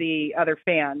 the other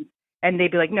fans. And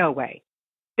they'd be like, "No way.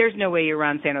 There's no way you're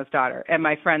Ron Santo's daughter." And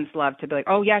my friends loved to be like,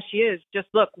 "Oh, yeah, she is. Just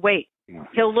look, wait.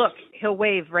 He'll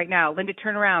wave right now. Linda,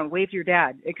 turn around, wave to your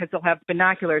dad," because they'll have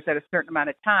binoculars at a certain amount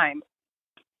of time.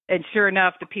 And sure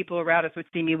enough, the people around us would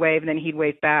see me wave, and then he'd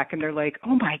wave back, and they're like,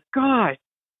 "Oh my God,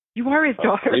 you are his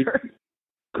daughter."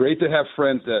 Great to have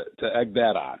friends to egg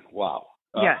that on. Wow.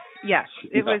 Yes.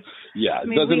 It was. Yeah,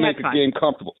 it doesn't make a game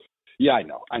comfortable. Yeah, I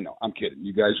know. I'm kidding.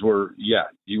 You guys were,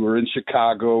 you were in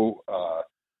Chicago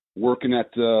working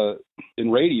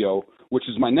in radio, which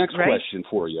is my next question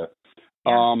for you.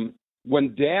 Yeah.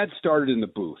 When Dad started in the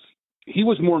booth, he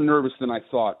was more nervous than I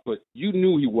thought, but you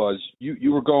knew he was.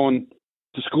 You were going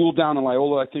to school down in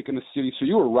Loyola, I think, in the city, so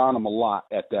you were around him a lot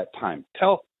at that time.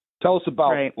 Tell us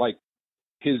about like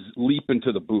his leap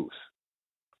into the booth.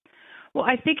 Well,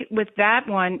 I think with that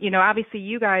one, obviously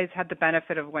you guys had the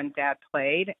benefit of when Dad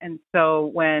played, and so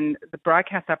when the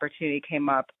broadcast opportunity came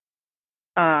up,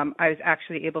 I was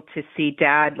actually able to see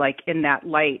Dad like in that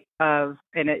light of,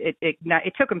 and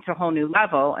it took him to a whole new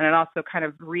level, and it also kind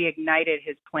of reignited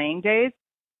his playing days.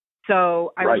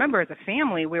 So I remember as a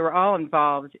family, we were all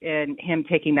involved in him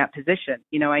taking that position.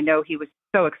 I know he was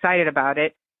so excited about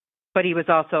it, but he was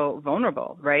also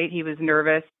vulnerable, right? He was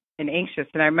nervous and anxious,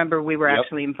 and I remember we were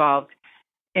actually involved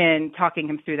in talking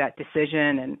him through that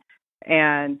decision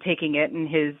and taking it. And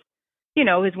his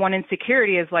one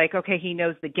insecurity is like, okay, he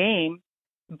knows the game,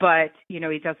 but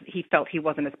he felt he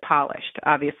wasn't as polished,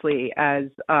 obviously, as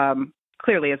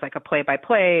clearly as like a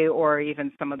play-by-play or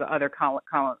even some of the other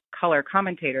color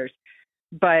commentators.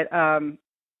 But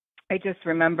I just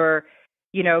remember,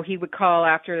 he would call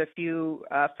after the few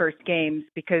first games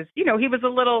because he was a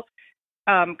little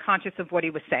conscious of what he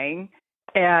was saying,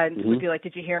 and would be like,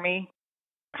 "Did you hear me?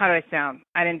 How did I sound?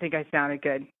 I didn't think I sounded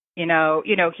good."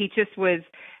 He just was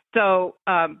so,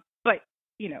 but,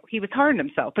 he was hard on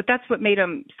himself, but that's what made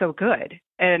him so good.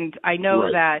 And I know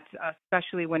that,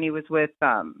 especially when he was with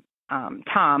Tom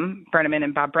Brenneman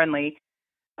and Bob Brenly,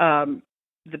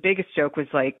 the biggest joke was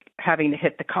like having to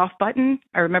hit the cough button.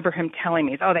 I remember him telling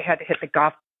me, they had to hit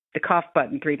the cough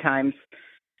button 3 times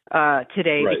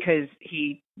today because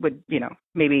he would,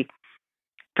 maybe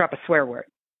drop a swear word.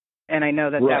 And I know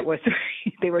that was,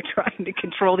 they were trying to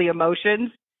control the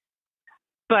emotions.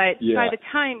 But by the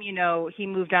time, he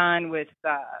moved on with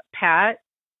Pat,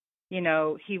 he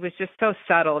was just so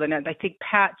settled. And I think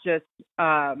Pat just,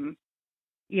 I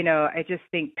just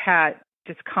think Pat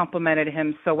just complimented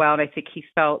him so well. And I think he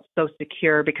felt so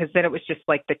secure because then it was just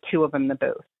like the two of them in the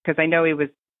booth. Because I know he was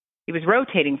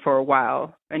rotating for a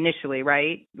while initially,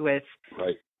 right? With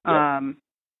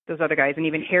those other guys, and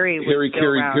even Harry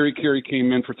Carey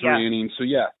came in for 3 innings, so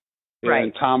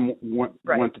and Tom went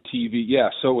to TV,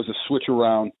 so it was a switch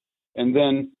around. And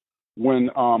then when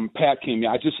Pat came,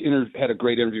 I just had a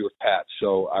great interview with Pat.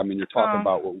 So I mean, you're talking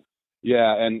about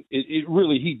and it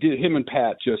really him and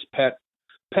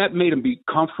Pat made him be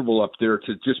comfortable up there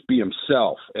to just be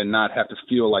himself and not have to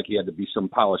feel like he had to be some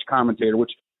polished commentator,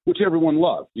 which everyone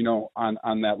loved,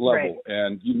 on that level.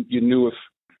 And you knew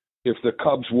if the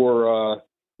Cubs were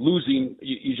losing,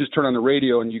 you just turn on the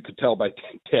radio and you could tell by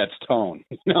Tad's tone,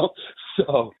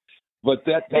 So, but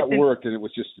that worked, and it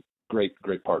was just great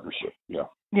partnership.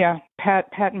 Yeah.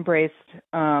 Pat embraced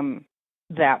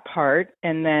that part,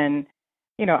 and then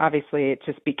obviously it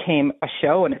just became a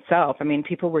show in itself. I mean,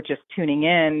 people were just tuning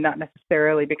in, not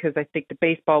necessarily because I think the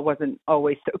baseball wasn't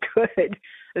always so good,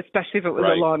 especially if it was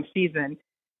a long season.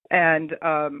 And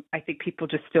I think people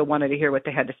just still wanted to hear what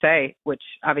they had to say, which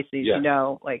obviously,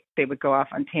 like they would go off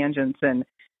on tangents. And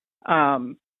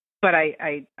but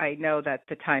I know that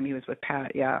the time he was with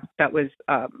Pat, that was,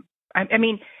 I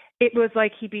mean, it was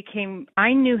like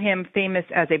I knew him famous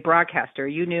as a broadcaster.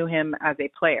 You knew him as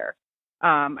a player.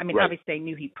 I mean, obviously I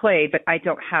knew he played, but I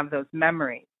don't have those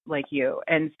memories like you.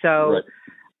 And so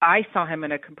I saw him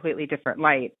in a completely different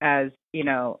light as,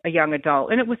 a young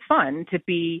adult. And it was fun to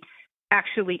be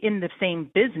actually in the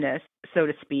same business, so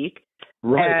to speak,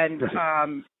 and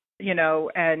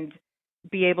and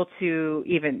be able to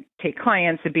even take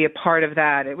clients and be a part of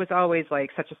that. It was always like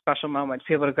such a special moment to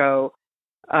be able to go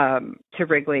to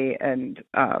Wrigley, and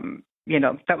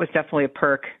that was definitely a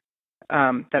perk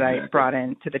that I brought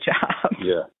into the job.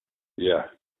 Yeah,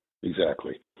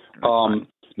 exactly.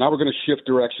 Now we're going to shift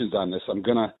directions on this. I'm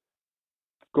going to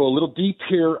go a little deep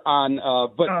here on,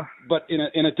 but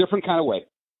in a different kind of way.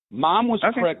 Mom was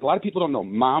pregnant. A lot of people don't know.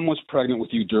 Mom was pregnant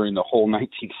with you during the whole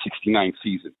 1969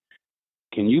 season.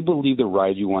 Can you believe the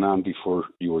ride you went on before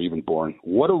you were even born?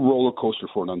 What a roller coaster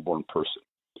for an unborn person.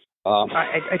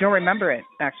 I don't remember it,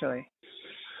 actually.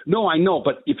 No, I know.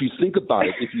 But if you think about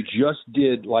it, if you just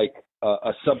did like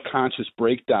a subconscious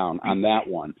breakdown on that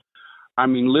one, I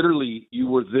mean, literally, you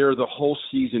were there the whole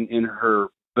season in her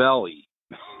belly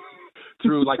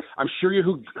through, like, I'm sure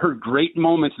you heard great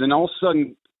moments. Then all of a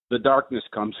sudden, the darkness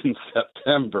comes in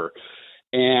September.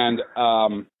 And,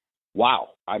 wow.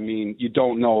 I mean, you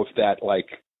don't know if that, like,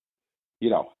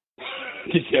 did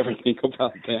you ever think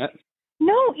about that?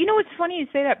 No, it's funny you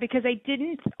say that because I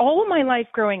didn't, all of my life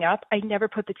growing up, I never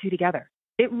put the two together.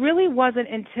 It really wasn't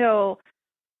until,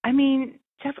 I mean,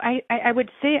 Jeff, I would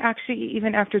say actually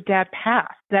even after Dad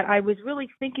passed that I was really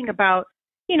thinking about,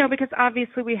 because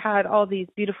obviously we had all these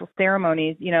beautiful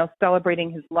ceremonies,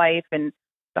 celebrating his life and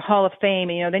the Hall of Fame,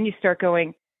 and then you start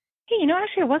going, hey,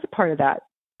 actually I was a part of that.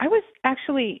 I was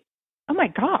actually, oh my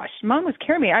gosh, Mom was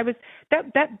carrying me. I was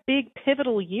that big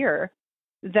pivotal year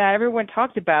that everyone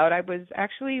talked about. I was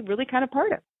actually really kind of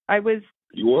part of. I was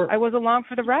along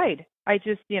for the ride. I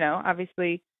just,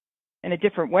 obviously in a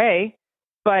different way.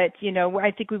 But,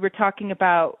 I think we were talking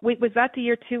about, wait, was that the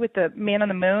year too with the Man on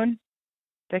the Moon?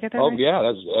 Did I get that right? Oh, yeah,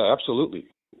 that's absolutely.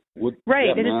 Right.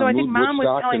 Yeah, and so I think Mom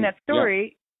was telling that yeah.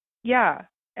 story. Yeah.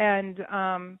 And,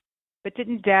 but did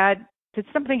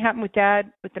something happen with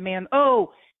Dad with the man?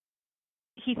 Oh,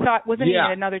 he thought, wasn't he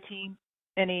in another team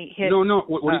and he hit?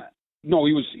 No.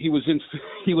 He was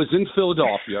in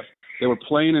Philadelphia. They were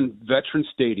playing in Veterans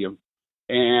Stadium,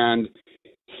 and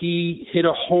he hit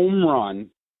a home run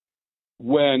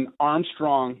when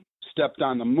Armstrong stepped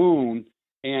on the moon,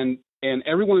 and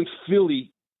everyone in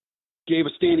Philly gave a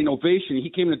standing ovation.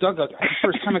 He came in the dugout. That's the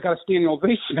first time I got a standing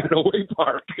ovation at Away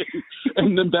Park.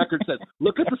 And then Becker said,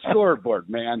 "Look at the scoreboard,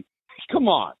 man. Come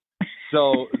on."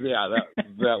 So yeah,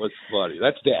 that was funny.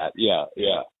 That's Dad. Yeah.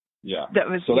 That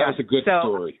was a good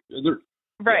story.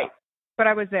 Right. Yeah. But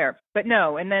I was there. But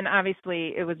no, and then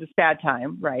obviously it was a sad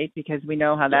time, right? Because we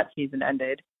know how that season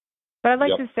ended. But I'd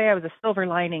like to say I was a silver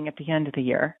lining at the end of the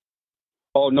year.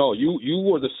 Oh no, you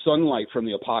were the sunlight from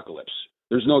the apocalypse.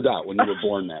 There's no doubt when you were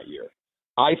born that year.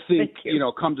 I think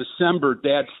come December,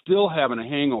 Dad's still having a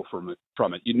hangover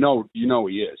from it. You know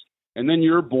he is. And then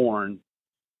you're born,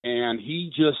 and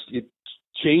it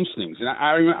changed things. And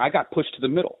I remember I got pushed to the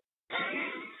middle.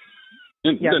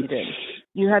 You did.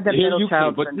 You had that middle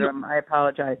child syndrome. I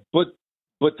apologize. But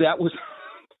that was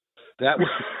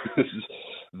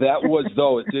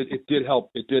though it did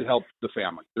help the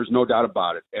family. There's no doubt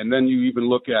about it. And then you even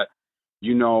look at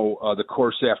the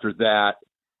course after that.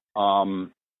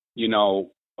 You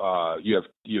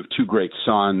have two great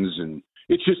sons, and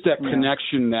it's just that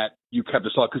connection that you kept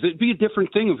us all. Because it'd be a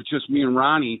different thing if it's just me and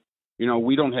Ronnie.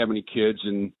 We don't have any kids,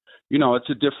 and it's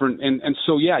a different. And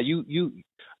so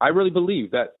I really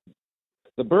believe that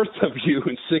the birth of you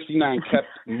in '69 kept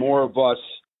more of us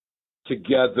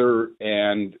together,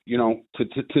 and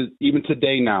to even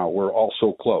today now we're all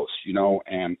so close,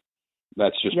 and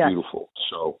that's just beautiful.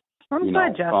 So I'm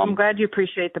glad, Jeff. I'm glad you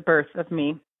appreciate the birth of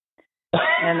me,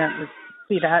 and that was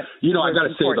that. I got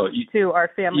to say though, to our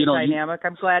family dynamic,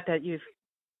 I'm glad that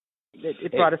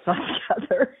it brought us all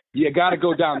together. You got to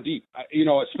go down deep,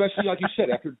 especially like you said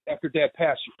after Dad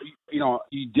passed.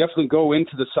 You definitely go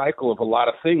into the cycle of a lot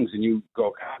of things, and you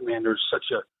go, God, man, there's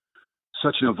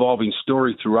such an evolving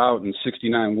story throughout. And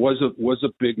 '69 was a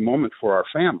big moment for our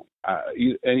family.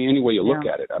 Any way you look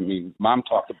at it, I mean, Mom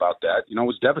talked about that. It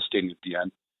was devastating at the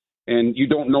end, and you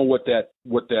don't know what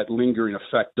that lingering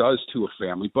effect does to a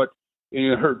family. But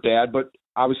it hurt Dad. But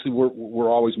obviously, we're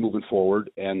always moving forward,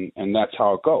 and that's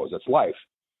how it goes. That's life.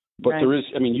 But there is,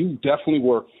 you definitely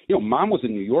were. Mom was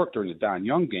in New York during the Don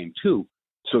Young game too,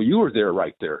 so you were there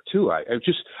right there too. I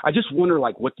just wonder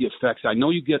what the effects. I know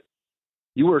you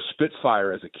were a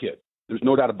spitfire as a kid. There's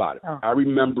no doubt about it. Oh. I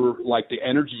remember the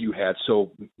energy you had.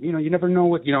 So you never know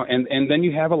what and then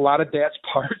you have a lot of Dad's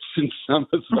parts in some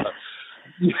of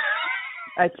the.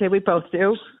 I'd say we both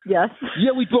do. Yes.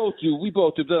 Yeah, we both do.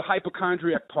 The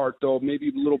hypochondriac part, though, maybe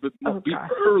a little bit more. The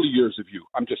early years of you.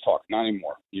 I'm just talking, not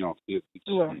anymore. It's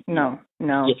no.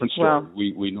 Different story. Well,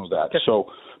 we know that.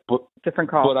 Different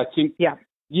call. But I think. Yeah.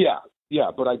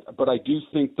 But I do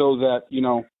think though that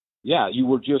you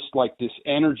were just like this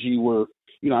energy where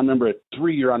I remember at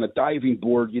 3 you're on a diving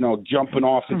board, jumping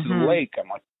off into the lake. I'm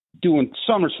like doing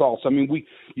somersaults. I mean,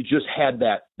 you just had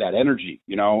that energy,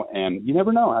 and you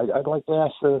never know. I'd like to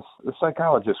ask the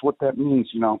psychologist what that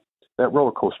means, that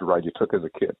roller coaster ride you took as a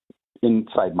kid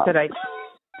inside my.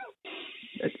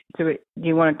 Do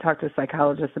you want to talk to a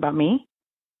psychologist about me?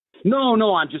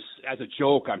 No, I'm just as a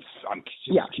joke. I'm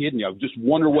just kidding you. I just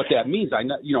wonder what that means. I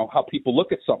know, how people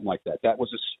look at something like that. That was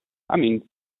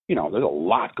there's a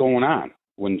lot going on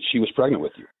when she was pregnant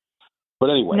with you. But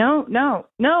anyway. No.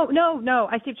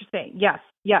 I see what you're saying. Yes.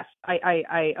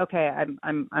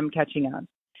 I'm catching on.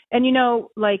 And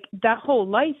that whole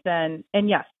life then, and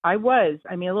yes, I was,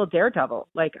 a little daredevil.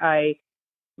 I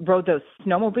rode those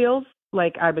snowmobiles,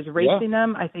 I was racing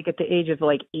them, I think at the age of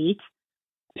 8.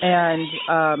 And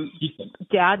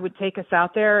Dad would take us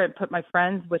out there and put my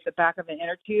friends with the back of an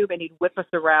inner tube, and he'd whip us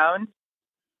around.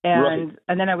 And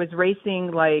then I was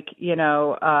racing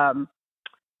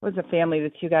was a family,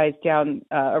 the two guys down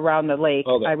around the lake.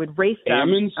 I would race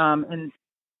them.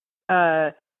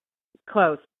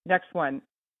 Close. Next one.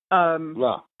 Oh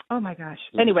my gosh.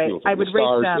 Anyway, I would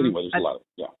race them. Anyway, there's a lot.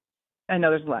 I know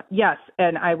there's a lot. Yes,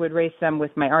 and I would race them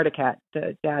with my Articat.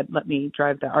 The dad let me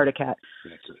drive the Articat.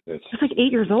 I was like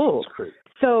 8 years old.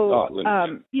 So,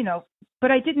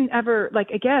 but I didn't ever,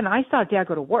 again, I saw Dad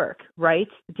go to work, right?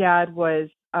 Dad was,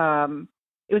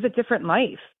 it was a different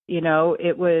life.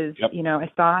 It was, I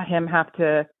saw him have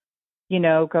to,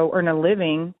 go earn a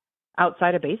living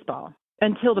outside of baseball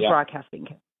until the broadcasting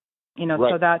came.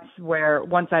 So that's where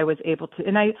once I was able to,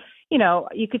 and I,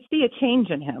 you could see a change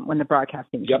in him when the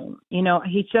broadcasting came.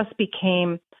 He just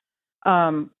became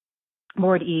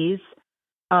more at ease.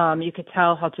 You could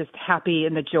tell how just happy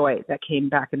and the joy that came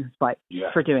back in his life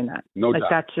for doing that. No doubt.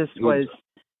 That just was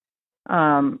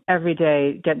every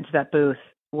day getting to that booth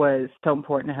was so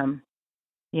important to him.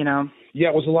 Yeah,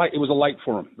 it was a light. It was a light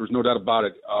for him. There's no doubt about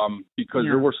it. Because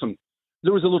there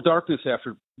was a little darkness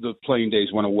after the playing days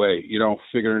went away.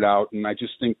 Figuring it out, and I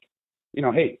just think,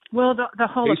 hey. Well, the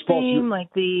Hall of Fame, like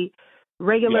the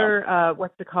regular,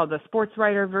 what's it called, the sports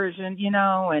writer version,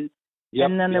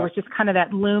 and then there was just kind of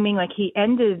that looming, like he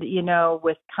ended,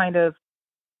 with kind of,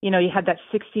 you had that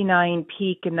 69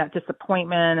 peak and that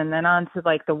disappointment, and then on to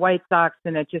like the White Sox,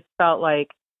 and it just felt like,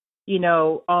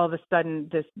 all of a sudden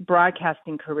this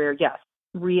broadcasting career,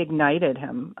 reignited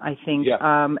him, I think.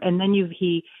 And then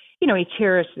he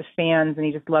cherished the fans and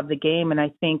he just loved the game. And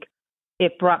I think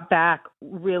it brought back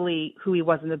really who he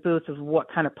was in the booth, of what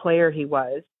kind of player he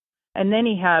was. And then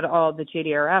he had all the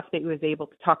JDRF that he was able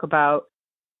to talk about,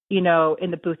 in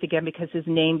the booth again, because his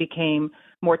name became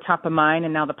more top of mind,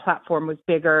 and now the platform was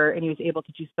bigger and he was able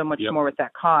to do so much more with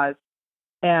that cause.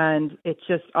 And it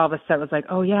just all of a sudden was like,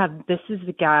 oh yeah, this is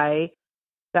the guy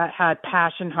that had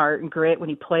passion, heart, and grit when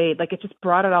he played. Like, it just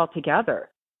brought it all together.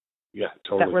 Yeah,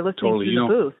 totally. That we're listening to the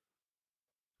booth.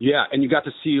 Yeah, and you got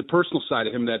to see a personal side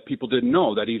of him that people didn't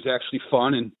know, that he's actually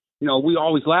fun. And, we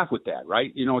always laugh with that,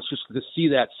 right? It's just to see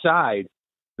that side,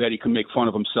 that he can make fun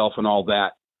of himself and all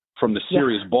that, from the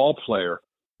serious ball player.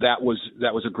 That was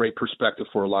a great perspective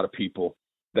for a lot of people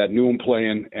that knew him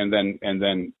playing and then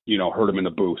heard him in the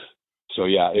booth. So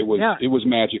it was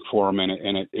magic for him, and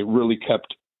it really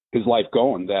kept his life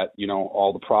going. That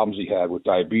all the problems he had with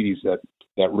diabetes, that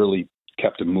really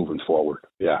kept him moving forward.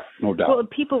 Yeah, no doubt. Well,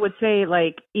 people would say,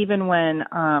 like, even when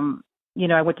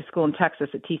I went to school in Texas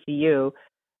at TCU,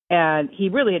 and he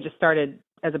really had just started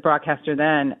as a broadcaster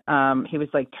then. He was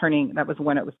like that was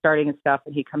when it was starting and stuff,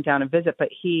 and he'd come down and visit. But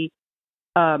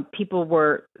people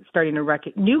were starting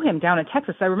to knew him down in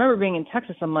Texas. I remember being in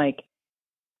Texas. I'm like,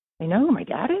 I know who my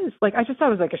dad is. Like, I just thought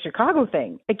it was like a Chicago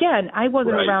thing. Again, I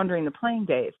wasn't around during the playing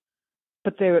days,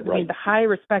 but I mean, the high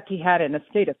respect he had in the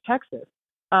state of Texas,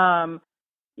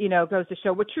 goes to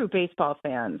show we're true baseball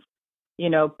fans,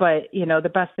 but,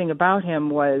 the best thing about him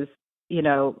was,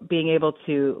 being able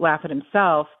to laugh at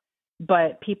himself.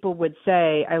 But people would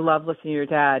say, I love listening to your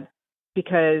dad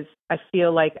because I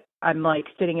feel like I'm like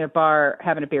sitting in a bar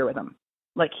having a beer with him.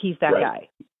 Like, he's that guy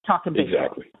talking baseball.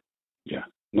 Exactly. Yeah,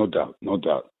 no doubt.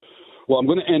 Well, I'm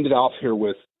going to end it off here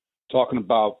with talking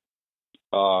about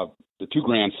the two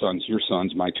grandsons, your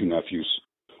sons, my two nephews.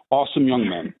 Awesome young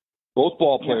men, both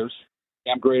ball players.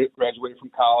 Sam graduated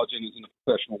from college and is in the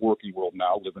professional working world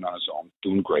now, living on his own,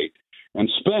 doing great. And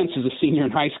Spence is a senior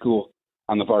in high school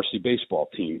on the varsity baseball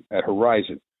team at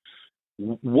Horizon.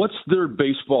 What's their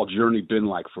baseball journey been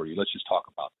like for you? Let's just talk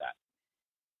about that.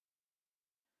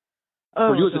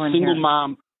 For you as a single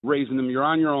mom raising them, you're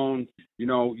on your own.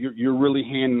 You're really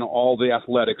handling all the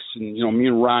athletics, and me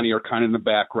and Ronnie are kind of in the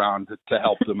background to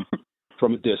help them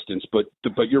from a distance. But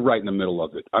you're right in the middle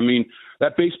of it. I mean,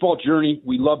 that baseball journey,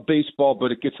 we love baseball,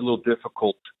 but it gets a little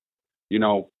difficult,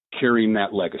 carrying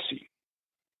that legacy.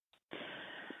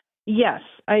 Yes,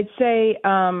 I'd say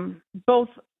both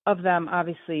of them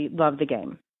obviously love the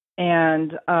game,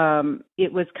 and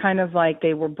it was kind of like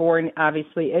they were born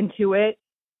obviously into it,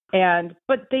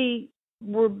 but they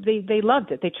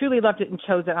loved it. They truly loved it and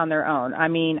chose it on their own. I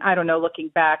mean, I don't know, looking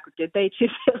back, did they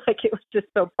choose it? Like, it was just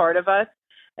so part of us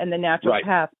and the natural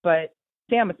path. But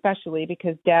Sam especially,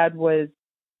 because Dad was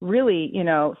really,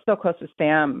 so close with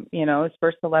Sam, his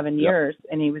first 11 years,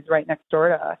 and he was right next door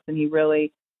to us, and he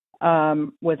really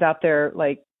was out there,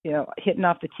 like, hitting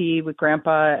off the tee with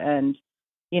Grandpa. And,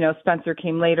 Spencer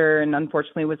came later and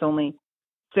unfortunately was only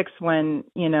 6 when,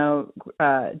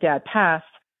 Dad passed,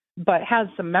 but has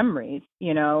some memories,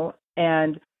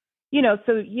 and,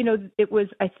 so, it was,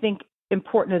 I think,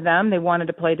 important to them. They wanted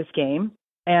to play this game,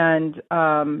 and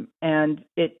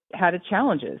it had its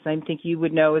challenges. I think you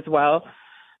would know as well,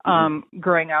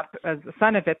 growing up as the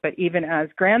son of it, but even as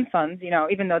grandsons,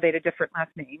 even though they had a different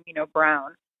last name,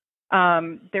 Brown,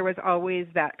 there was always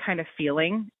that kind of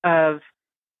feeling of,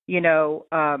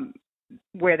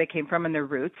 where they came from and their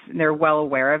roots, and they're well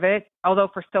aware of it. Although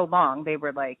for so long they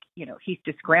were like, he's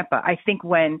just grandpa. I think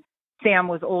when Sam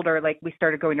was older, like we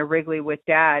started going to Wrigley with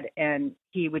Dad, and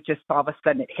he would just all of a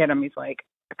sudden it hit him. He's like,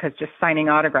 because just signing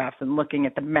autographs and looking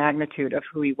at the magnitude of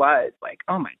who he was, like,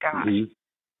 oh my gosh.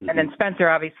 Mm-hmm. And then Spencer,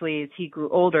 obviously, as he grew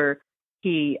older,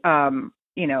 he,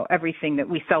 everything that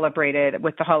we celebrated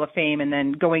with the Hall of Fame, and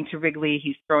then going to Wrigley,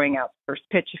 he's throwing out first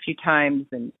pitch a few times,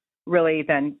 and really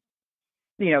then,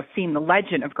 seeing the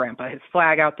legend of Grandpa, his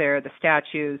flag out there, the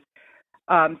statues.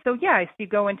 So if you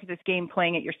go into this game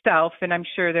playing it yourself, and I'm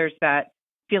sure there's that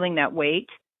feeling that weight,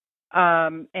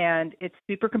 and it's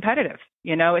super competitive.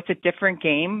 It's a different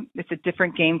game. It's a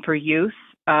different game for youth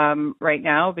right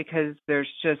now, because there's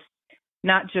just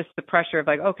not just the pressure of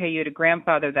like, okay, you had a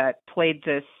grandfather that played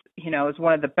this, as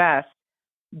one of the best,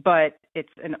 but it's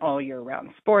an all year round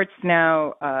sports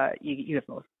now. You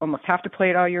almost have to play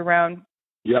it all year round.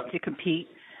 Yep. To compete.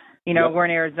 We're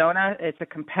in Arizona. It's a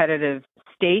competitive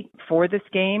state for this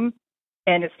game,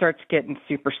 and it starts getting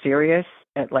super serious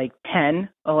at like 10,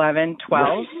 11,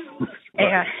 12. Right.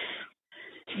 And,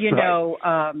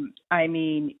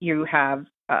 you have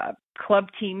club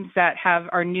teams that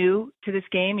are new to this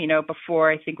game.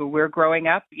 Before, I think when we were growing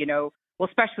up,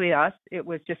 especially us, it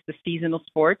was just the seasonal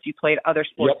sports. You played other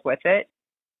sports with it.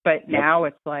 But now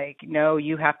it's like, no,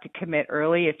 you have to commit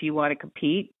early if you want to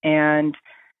compete. And,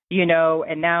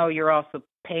 and now you're also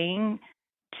paying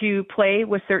to play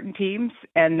with certain teams.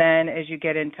 And then as you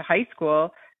get into high school,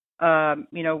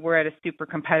 we're at a super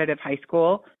competitive high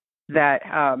school that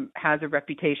has a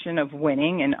reputation of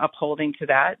winning and upholding to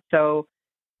that. So,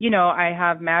 I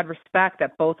have mad respect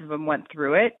that both of them went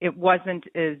through it. It wasn't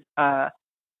as,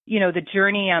 the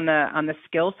journey on the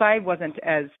skill side wasn't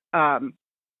as,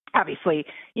 obviously,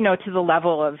 to the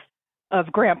level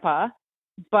of Grandpa,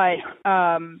 but,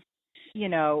 and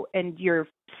you're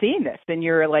seeing this, and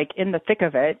you're like in the thick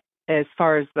of it as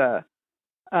far as the,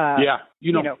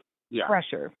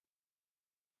 pressure.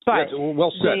 But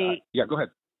well said. Go ahead.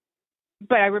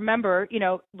 But I remember,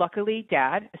 luckily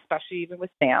Dad, especially even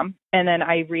with Sam, and then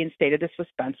I reinstated this with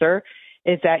Spencer,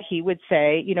 is that he would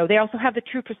say, they also have the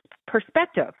true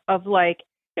perspective of like,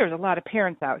 there's a lot of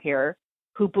parents out here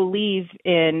who believe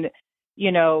in,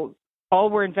 all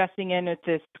we're investing in at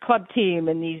this club team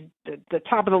and the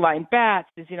top of the line bats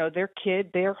is, their kid,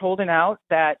 they're holding out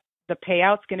that the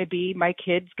payout's going to be, my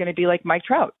kid's going to be like Mike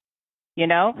Trout,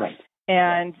 Right.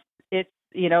 And it's,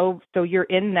 so you're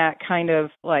in that kind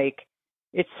of like,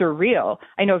 it's surreal.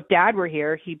 I know if Dad were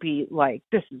here, he'd be like,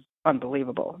 this is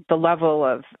unbelievable, the level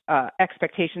of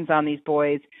expectations on these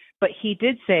boys. But he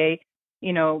did say,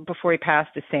 before he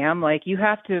passed to Sam, like, you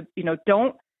have to,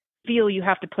 don't feel you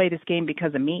have to play this game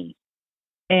because of me.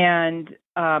 And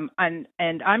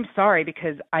I'm sorry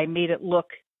because I made it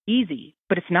look easy,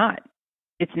 but it's not.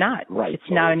 It's not. Right. It's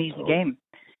not an easy game.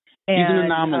 And, he's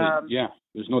an anomaly.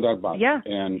 There's no doubt about it. Yeah,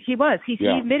 and he was. He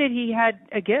admitted he had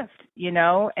a gift,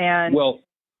 and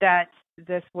that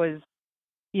this was,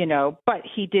 but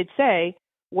he did say,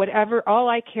 all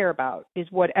I care about is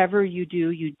whatever you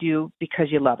do because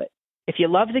you love it. If you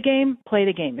love the game, play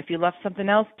the game. If you love something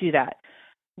else, do that.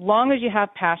 Long as you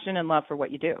have passion and love for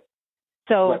what you do.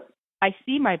 So I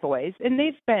see my boys, and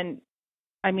they've been,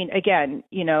 again,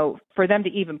 for them to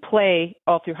even play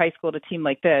all through high school at a team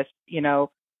like this,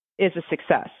 is a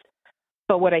success.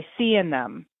 But what I see in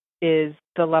them is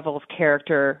the level of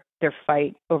character, their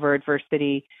fight over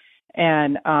adversity.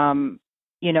 And,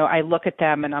 I look at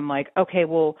them and I'm like, okay,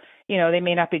 well, they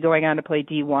may not be going on to play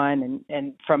D1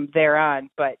 and from there on,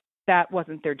 but that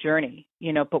wasn't their journey,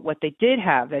 but what they did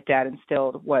have that Dad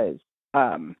instilled was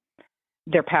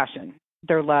their passion,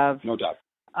 their love. No doubt.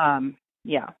 And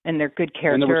their good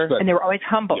character. And they were always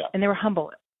humble. Yeah. And they were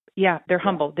humble. Yeah, they're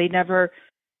humble. They never,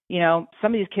 some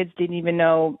of these kids didn't even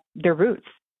know their roots,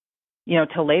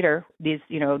 till later, these,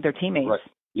 their teammates. Right.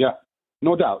 Yeah,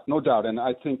 no doubt. And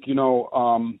I think, and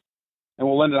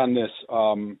we'll end it on this.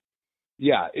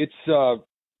 It's,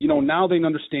 now they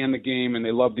understand the game and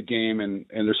they love the game, and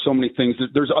there's so many things.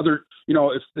 There's other,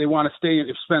 if they want to stay,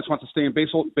 if Spence wants to stay in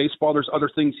baseball, there's other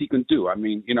things he can do.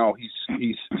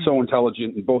 He's so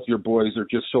intelligent, and both your boys are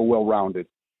just so well-rounded.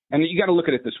 And you got to look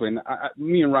at it this way. And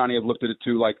me and Ronnie have looked at it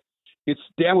too. Like,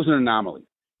 Dad was an anomaly.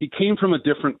 He came from a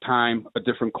different time, a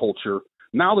different culture.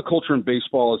 Now the culture in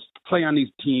baseball is to play on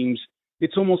these teams.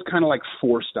 It's almost kind of like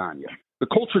forced on you. The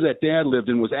culture that Dad lived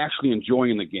in was actually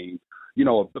enjoying the game.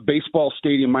 A baseball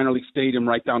stadium, minor league stadium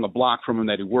right down the block from him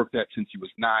that he worked at since he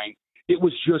was 9. It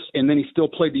was just, and then he still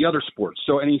played the other sports.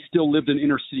 So, and he still lived an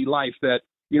inner city life that,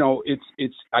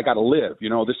 I got to live.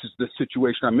 This is the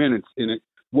situation I'm in. And it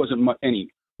wasn't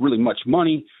any really much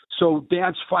money. So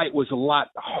Dad's fight was a lot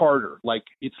harder. Like,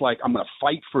 it's like, I'm going to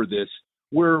fight for this,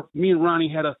 where me and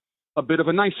Ronnie had a bit of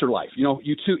a nicer life.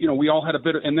 You two, we all had a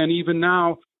bit of, and then even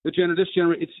now, this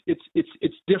generation,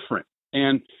 it's different.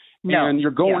 And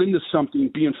you're going into something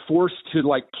being forced to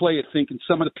like play it, thinking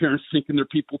some of the parents thinking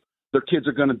their kids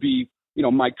are going to be,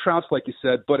 Mike Trout's, like you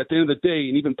said. But at the end of the day,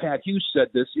 and even Pat Hughes said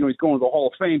this, he's going to the Hall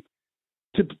of Fame.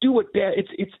 To do what Dad,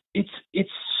 it's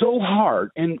so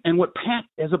hard. And what Pat,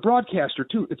 as a broadcaster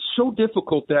too, it's so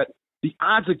difficult that the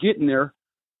odds of getting there,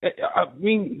 I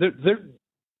mean,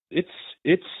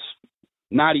 it's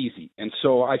not easy. And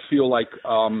so I feel like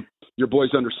your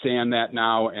boys understand that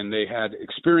now, and they had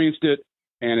experienced it,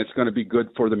 and it's going to be good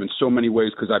for them in so many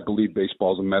ways, because I believe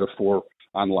baseball is a metaphor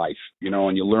on life,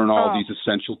 and you learn all these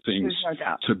essential things,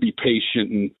 to be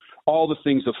patient and all the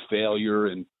things of failure,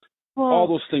 and all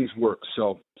those things work.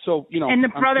 So and the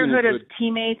brotherhood of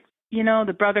teammates,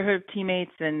 the brotherhood of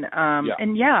teammates, and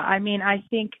I mean, I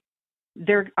think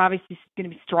they're obviously going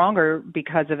to be stronger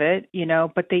because of it,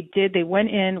 but they went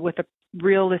in with a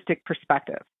realistic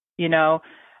perspective,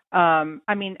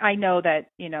 I mean, I know that,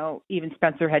 even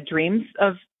Spencer had dreams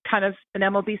of kind of an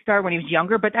MLB star when he was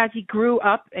younger, but as he grew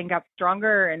up and got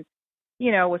stronger and,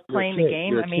 was playing the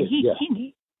game, I mean,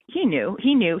 he knew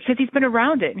because he's been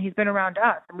around it, and he's been around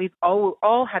us, and we've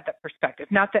all had that perspective.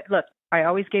 Not that, look, I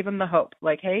always gave him the hope,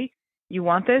 like, hey, you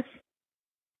want this?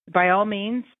 By all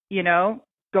means,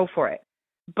 go for it.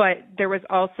 But there was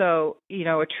also,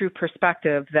 a true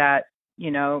perspective that,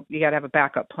 you got to have a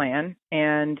backup plan,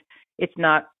 and it's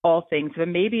not all things, but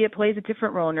maybe it plays a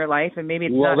different role in your life, and maybe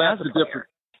it's not as a player. Difference.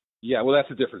 Yeah, well, that's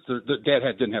the difference. The dad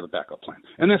didn't have a backup plan,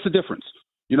 and that's the difference.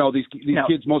 These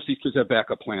kids, most of these kids have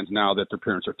backup plans now that their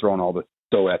parents are throwing all the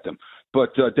dough at them.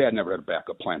 But Dad never had a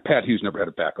backup plan. Pat Hughes never had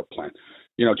a backup plan.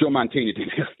 Joe Montana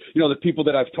didn't. The people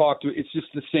that I've talked to, it's just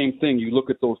the same thing. You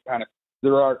look at those kind of,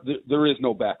 there is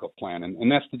no backup plan,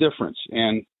 and that's the difference.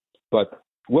 But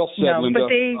well said, Linda. But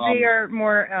they are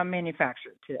more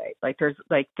manufactured today. Like there's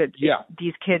like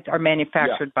these kids are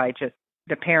manufactured by just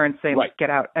the parents. They get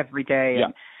out every day.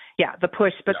 And, the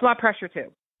push, but it's a lot of pressure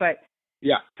too. But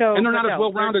and they're not as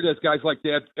well rounded as guys like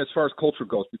Dad as far as culture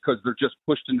goes, because they're just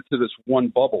pushed into this one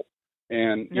bubble.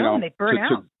 And they burn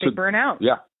out. They burn out.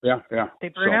 Yeah. They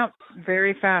burn out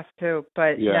very fast too.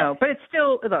 But but it's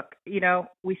still, look,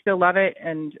 we still love it,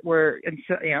 and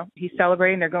he's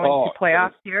celebrating. They're going to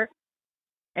playoffs here,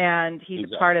 and he's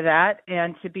a part of that.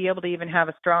 And to be able to even have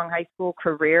a strong high school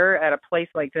career at a place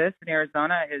like this in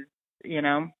Arizona is,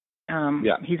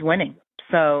 he's winning.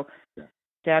 So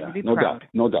Dad would be proud.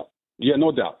 No doubt. Yeah,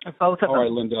 no doubt. Of both of them. All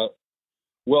right, Linda.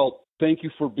 Well, thank you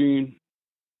for being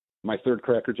my third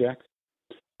crackerjack.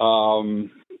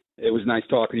 It was nice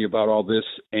talking to you about all this,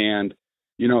 and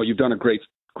you've done a great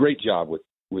job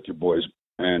with your boys,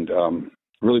 and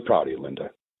really proud of you, Linda.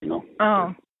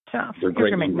 Tough. They're great.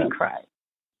 You're gonna make me cry.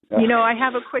 I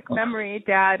have a quick memory,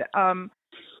 Dad.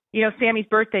 Sammy's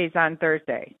birthday's on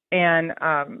Thursday, and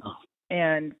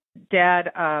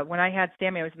Dad, when I had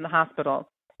Sammy, I was in the hospital,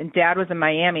 and Dad was in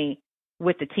Miami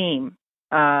with the team.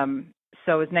 So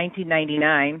it was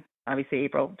 1999, obviously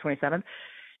April 27th.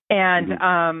 And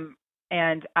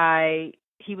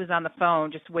he was on the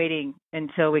phone just waiting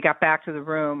until we got back to the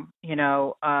room.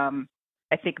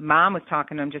 I think Mom was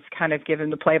talking to him, just kind of giving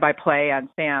the play-by-play on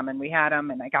Sam, and we had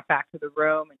him, and I got back to the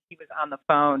room, and he was on the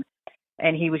phone,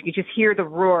 and you just hear the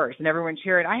roars, and everyone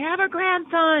cheering, I have a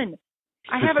grandson.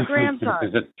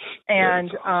 And,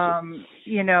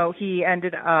 he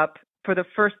ended up, for the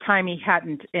first time he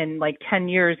hadn't in like 10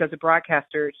 years as a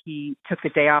broadcaster, he took the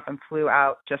day off and flew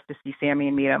out just to see Sammy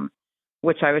and meet him,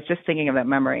 which I was just thinking of that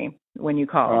memory when you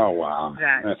called. Oh, wow.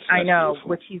 That's I know, beautiful.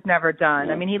 Which he's never done.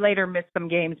 Yeah. I mean, he later missed some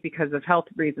games because of health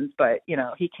reasons, but,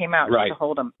 he came out to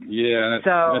hold him. Yeah, that's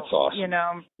awesome. It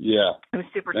was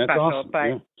super special. Awesome.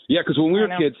 But because when we were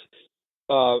kids,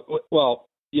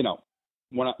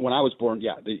 when I was born,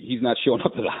 he's not showing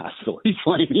up at the hospital. He's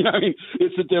playing.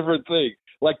 It's a different thing.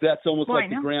 Like that's almost like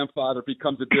the grandfather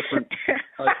becomes a different,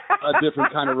 a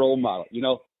different kind of role model.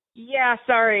 Yeah,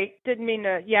 sorry, didn't mean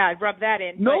to. Rub that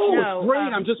in. No, it's great.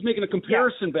 I'm just making a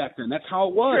comparison back then. That's how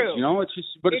it was. True. It's just,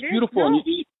 but it's beautiful.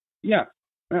 No.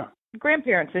 And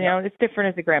grandparents, it's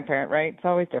different as a grandparent, right? It's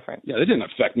always different. Yeah, it didn't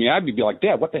affect me. I'd be like,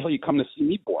 Dad, what the hell you come to see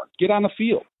me born? Get on the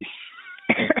field.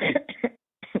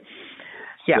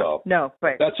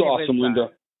 But that's awesome,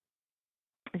 Linda.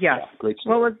 Great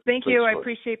story. Well, thank you. I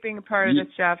appreciate being a part of this,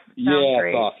 Jeff. Sounds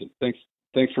great. Awesome.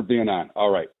 Thanks for being on. All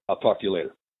right, I'll talk to you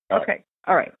later. Okay.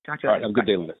 All right. Talk to you later. Have a good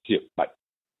day, Linda. See you. Bye.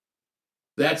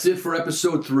 That's it for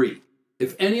episode 3.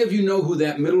 If any of you know who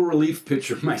that middle relief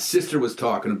pitcher my sister was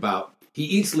talking about, he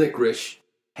eats licorice,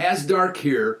 has dark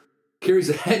hair, carries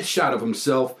a headshot of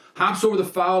himself, hops over the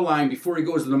foul line before he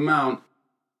goes to the mound.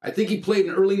 I think he played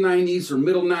in early 90s or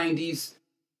middle 90s.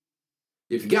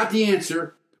 If you got the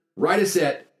answer, write us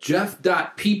at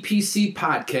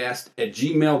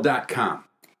jeff.ppcpodcast@gmail.com.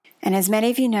 And as many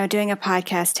of you know, doing a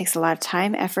podcast takes a lot of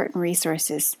time, effort, and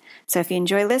resources. So if you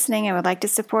enjoy listening and would like to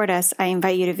support us, I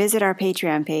invite you to visit our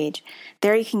Patreon page.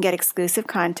 There you can get exclusive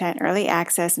content, early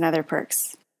access, and other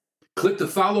perks. Click the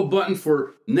follow button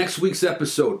for next week's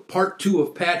episode, part 2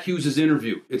 of Pat Hughes'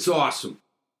 interview. It's awesome.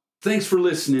 Thanks for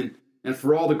listening and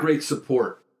for all the great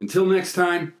support. Until next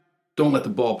time, don't let the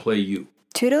ball play you.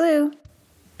 Toodaloo.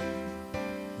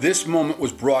 This moment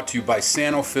was brought to you by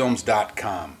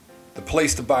SantoFilms.com, the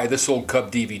place to buy This Old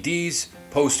Cub DVDs,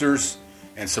 posters,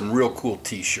 and some real cool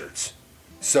t-shirts.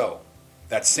 So,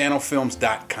 that's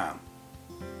SantoFilms.com.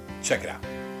 Check it out.